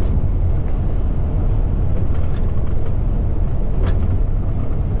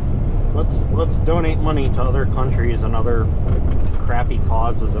 Let's donate money to other countries and other crappy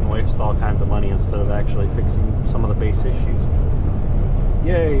causes and waste all kinds of money instead of actually fixing some of the base issues.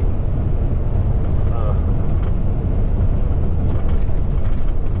 Yay.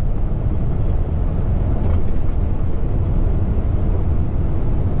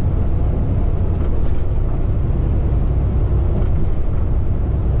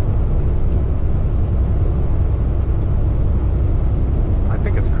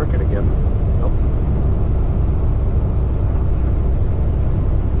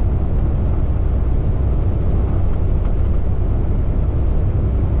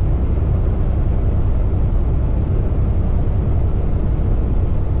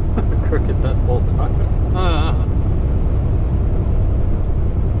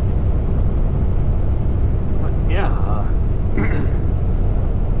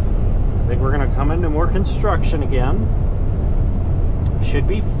 Construction again. Should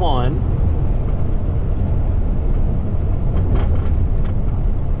be fun.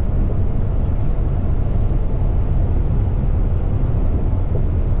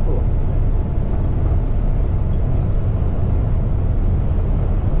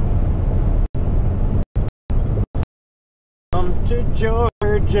 Welcome to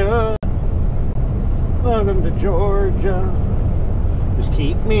Georgia. Welcome to Georgia. Just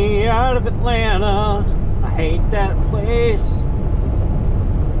keep me out of Atlanta. I hate that place.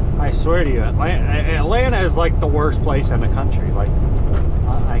 I swear to you, Atlanta is like the worst place in the country. Like,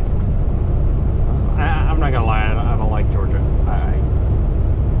 I'm not gonna lie, I don't like Georgia.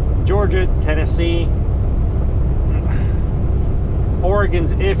 Georgia, Tennessee,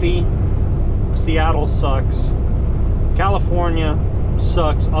 Oregon's iffy. Seattle sucks. California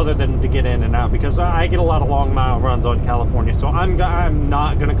sucks, other than to get in and out, because I get a lot of long mile runs on California, so I'm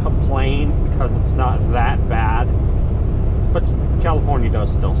not gonna complain because it's not that bad, but California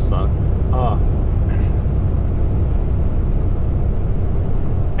does still suck.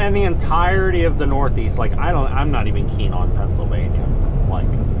 And the entirety of the Northeast, like I'm not even keen on Pennsylvania. Like,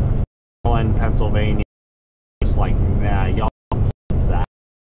 in Pennsylvania, it's like, nah, y'all that.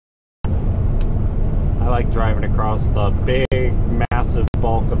 I like driving across the big, massive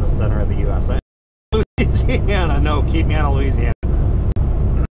bulk of the center of the U.S. Louisiana, no, keep me out of Louisiana.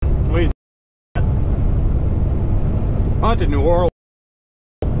 On to New Orleans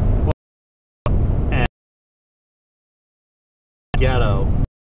and ghetto.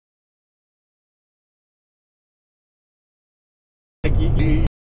 Like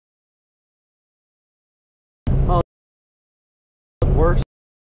well, the worst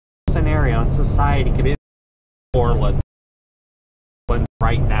scenario in society could be Orland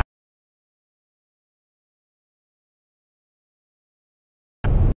right now.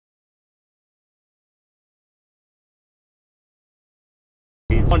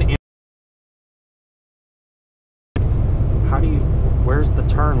 How do you, where's the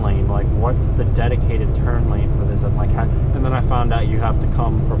turn lane? Like, what's the dedicated turn lane for this? And like, and then I found out you have to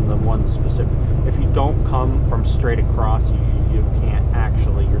come from the one specific. If you don't come from straight across, you can't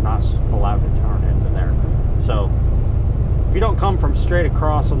actually, you're not allowed to turn into there. So if you don't come from straight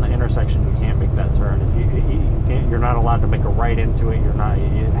across on the intersection, you can't make that turn. If you can't, you're not allowed to make a right into it. You're not.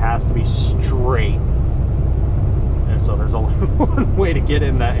 It has to be straight. And so there's only one way to get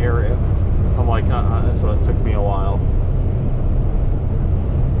in that area. I'm like, so it took me a while.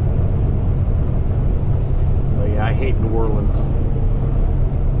 But yeah, I hate New Orleans.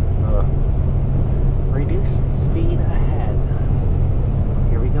 Reduced speed ahead.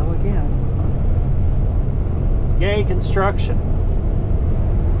 Here we go again. Yay, construction.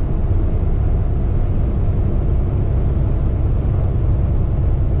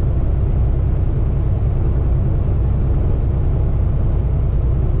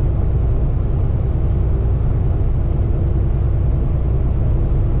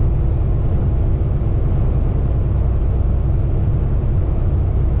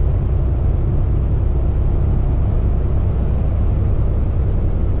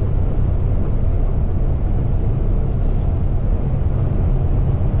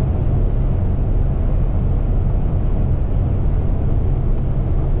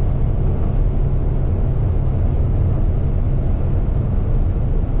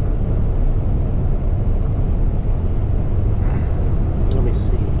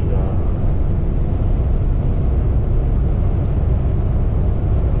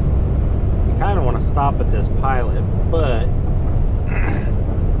 this Pilot, but at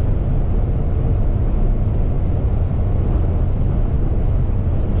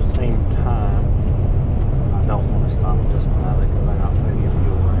the same time, I don't want to stop this Pilot because I got plenty of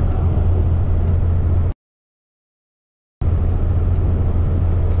fuel right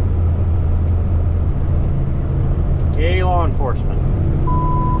now. Yay, law enforcement.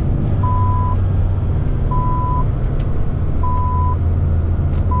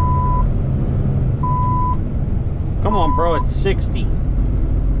 Come on, bro, it's 60.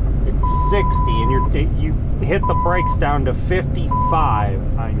 It's 60, and you hit the brakes down to 55.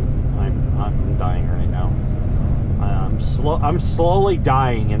 I'm dying right now. I'm slowly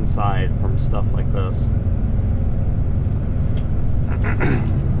dying inside from stuff like this.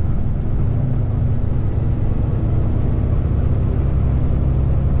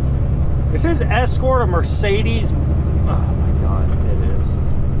 Is his Escort a Mercedes? Oh my god, it is.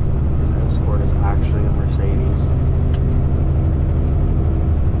 His Escort is actually a Mercedes.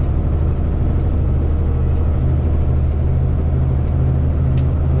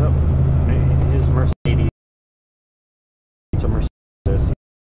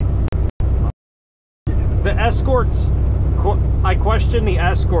 The Escorts, I question the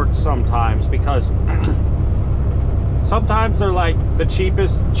Escorts sometimes because sometimes they're like the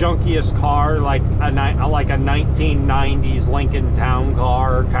cheapest, junkiest car, like a 1990s Lincoln Town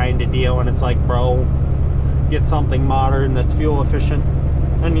Car kind of deal, and it's like, bro, get something modern that's fuel efficient,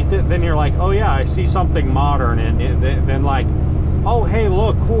 and then you're like, oh yeah, I see something modern, and then like, oh hey,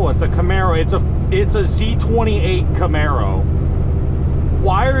 look, cool, it's a Camaro, it's a Z28 Camaro.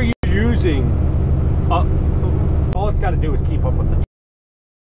 Why are you using? All it's got to do is keep up with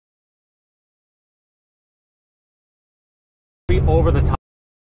the over the top.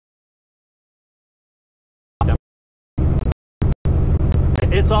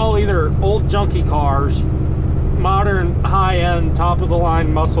 It's all either old junky cars, modern high-end top of the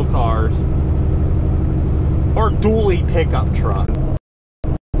line muscle cars, or dually pickup truck.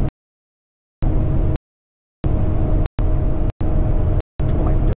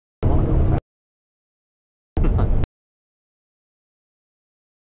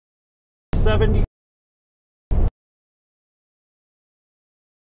 70.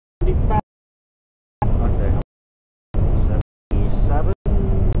 Okay. 77.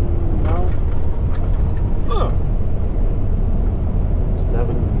 No.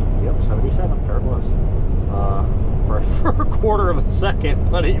 77. There it was. For a quarter of a second,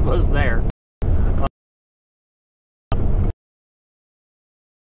 but it was there.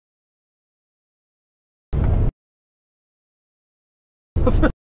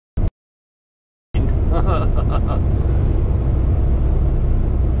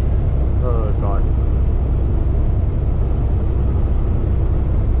 Oh god.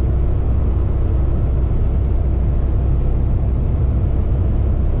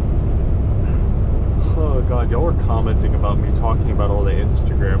 Oh god, y'all were commenting about me talking about all the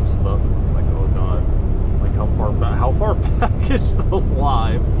Instagram stuff. Like, oh god. Like how far back is the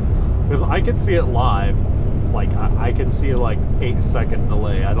live? Because I can see it live. Like, I can see like 8-second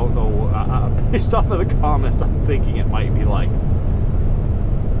delay. I don't know, based off of the comments, I'm thinking it might be like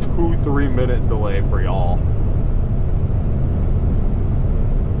 2-3 minute delay for y'all.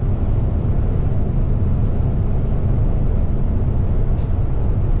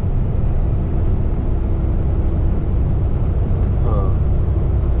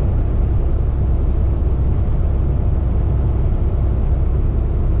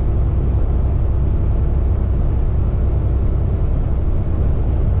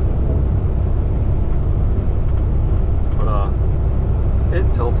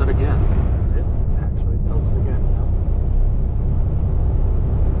 Tilted again. It actually tilted again.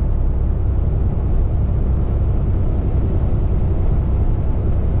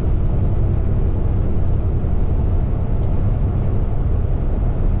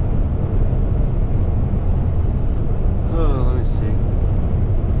 Let me see.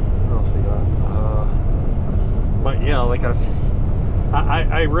 What else we got? But yeah, like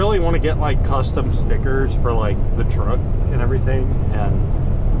I really want to get like custom stickers for like the truck and everything, and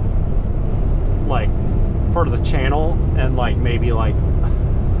like for the channel, and like maybe like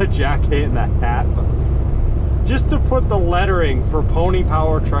a jacket and a hat, just to put the lettering for Pony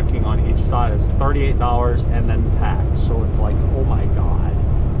Power Trucking on each side. Is $38 and then tax, so it's like, oh my god,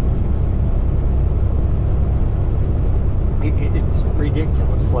 it's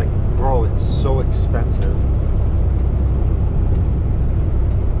ridiculous. Like, bro, it's so expensive.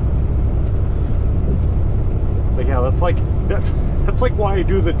 But yeah, that's like why I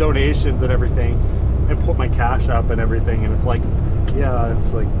do the donations and everything, and put my cash up and everything. And it's like, yeah,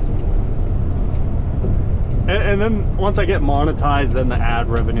 it's like And then once I get monetized, then the ad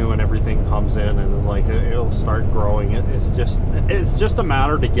revenue and everything comes in, and like it'll start growing. It's just a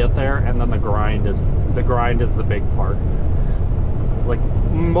matter to get there, and then the grind is the big part. Like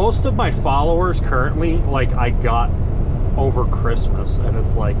most of my followers currently, like I got over Christmas, and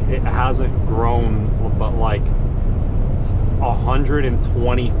it's like it hasn't grown, but like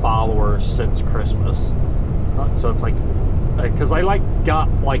 120 followers since Christmas. So it's like, because I like got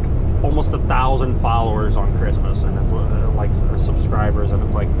like almost 1,000 followers on Christmas, and it's like subscribers, and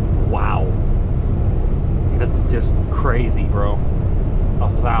it's like, wow, it's just crazy, bro.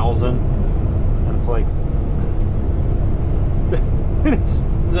 1,000, and it's like, and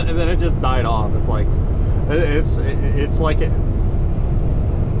then it just died off. It's like, it's like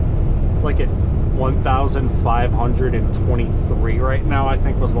 1,523 right now, I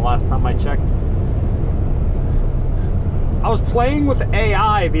think was the last time I checked. I was playing with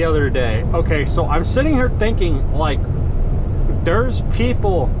AI the other day. Okay, so I'm sitting here thinking, like, there's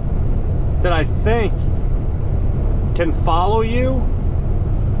people that I think can follow you,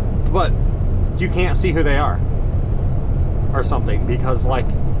 but you can't see who they are or something, because I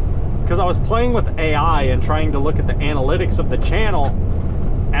was playing with AI and trying to look at the analytics of the channel,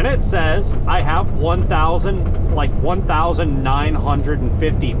 and it says I have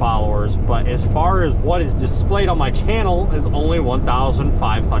 1,950 followers, but as far as what is displayed on my channel is only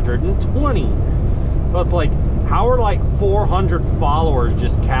 1,520. So it's like, how are like 400 followers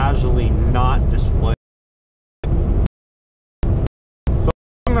just casually not displayed? So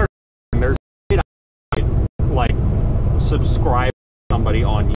there's like subscribe to somebody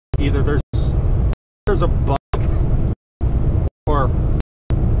on you. Either there's a bug, or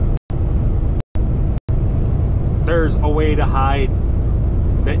there's a way to hide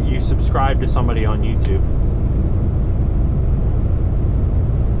that you subscribe to somebody on YouTube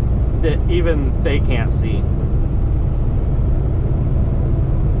that even they can't see.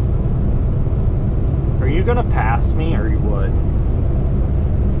 Are you gonna pass me, or you would?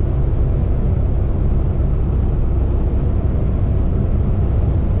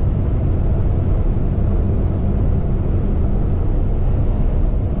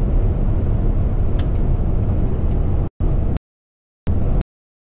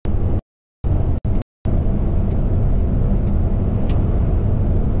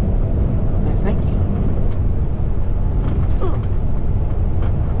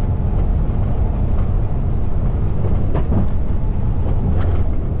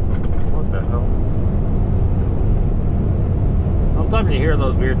 You hear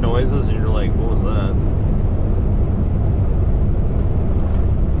those weird noises and you're like, what was that?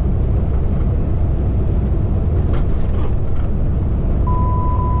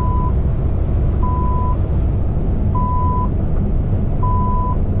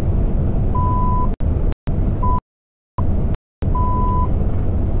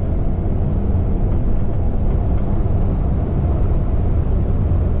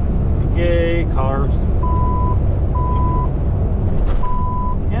 Yay, cars.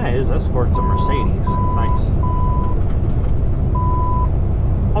 Escorts a Mercedes. Nice.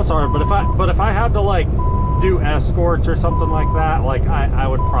 I'm sorry, but if I had to like do escorts or something like that, like I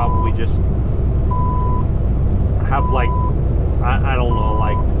would probably just have like I don't know,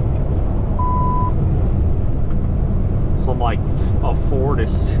 like some like a Ford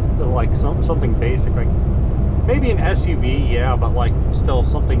is like something basic, like maybe an SUV, yeah, but like still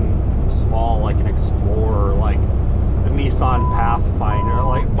something small, like an Explorer, like a Nissan Pathfinder,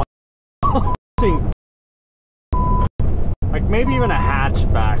 like like maybe even a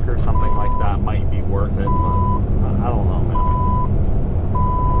hatchback or something like that might be worth it, but I don't know, man.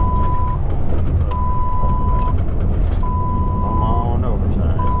 Come on,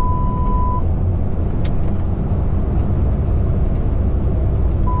 oversized.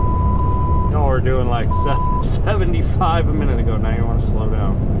 Y'all were doing like 75 a minute ago. Now you want to slow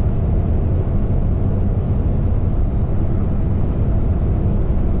down.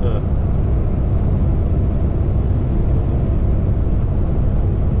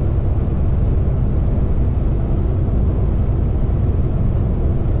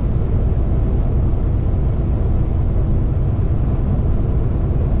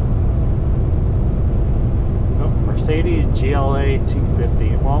 Mercedes GLA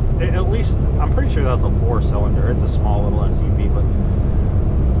 250. Well, at least I'm pretty sure that's a 4-cylinder. It's a small little SUV, but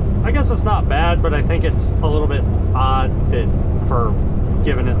I guess it's not bad. But I think it's a little bit odd that for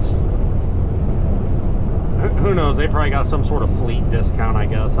given its, who knows? They probably got some sort of fleet discount. I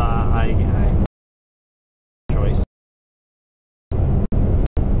guess I choice.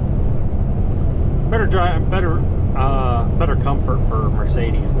 Better better comfort for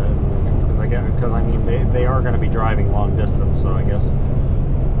Mercedes then, because I mean they are going to be driving long distance, so I guess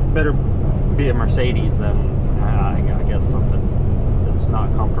better be a Mercedes than I guess something that's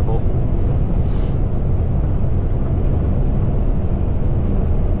not comfortable.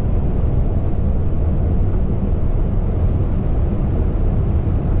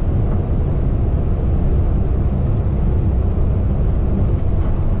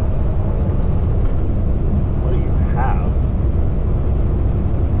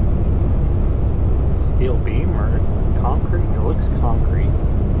 Steel beam or concrete? It looks concrete.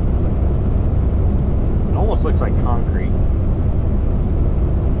 It almost looks like concrete.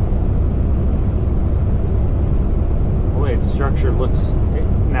 The way its structure looks.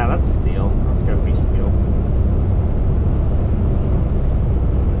 Nah, that's steel. That's gotta be steel.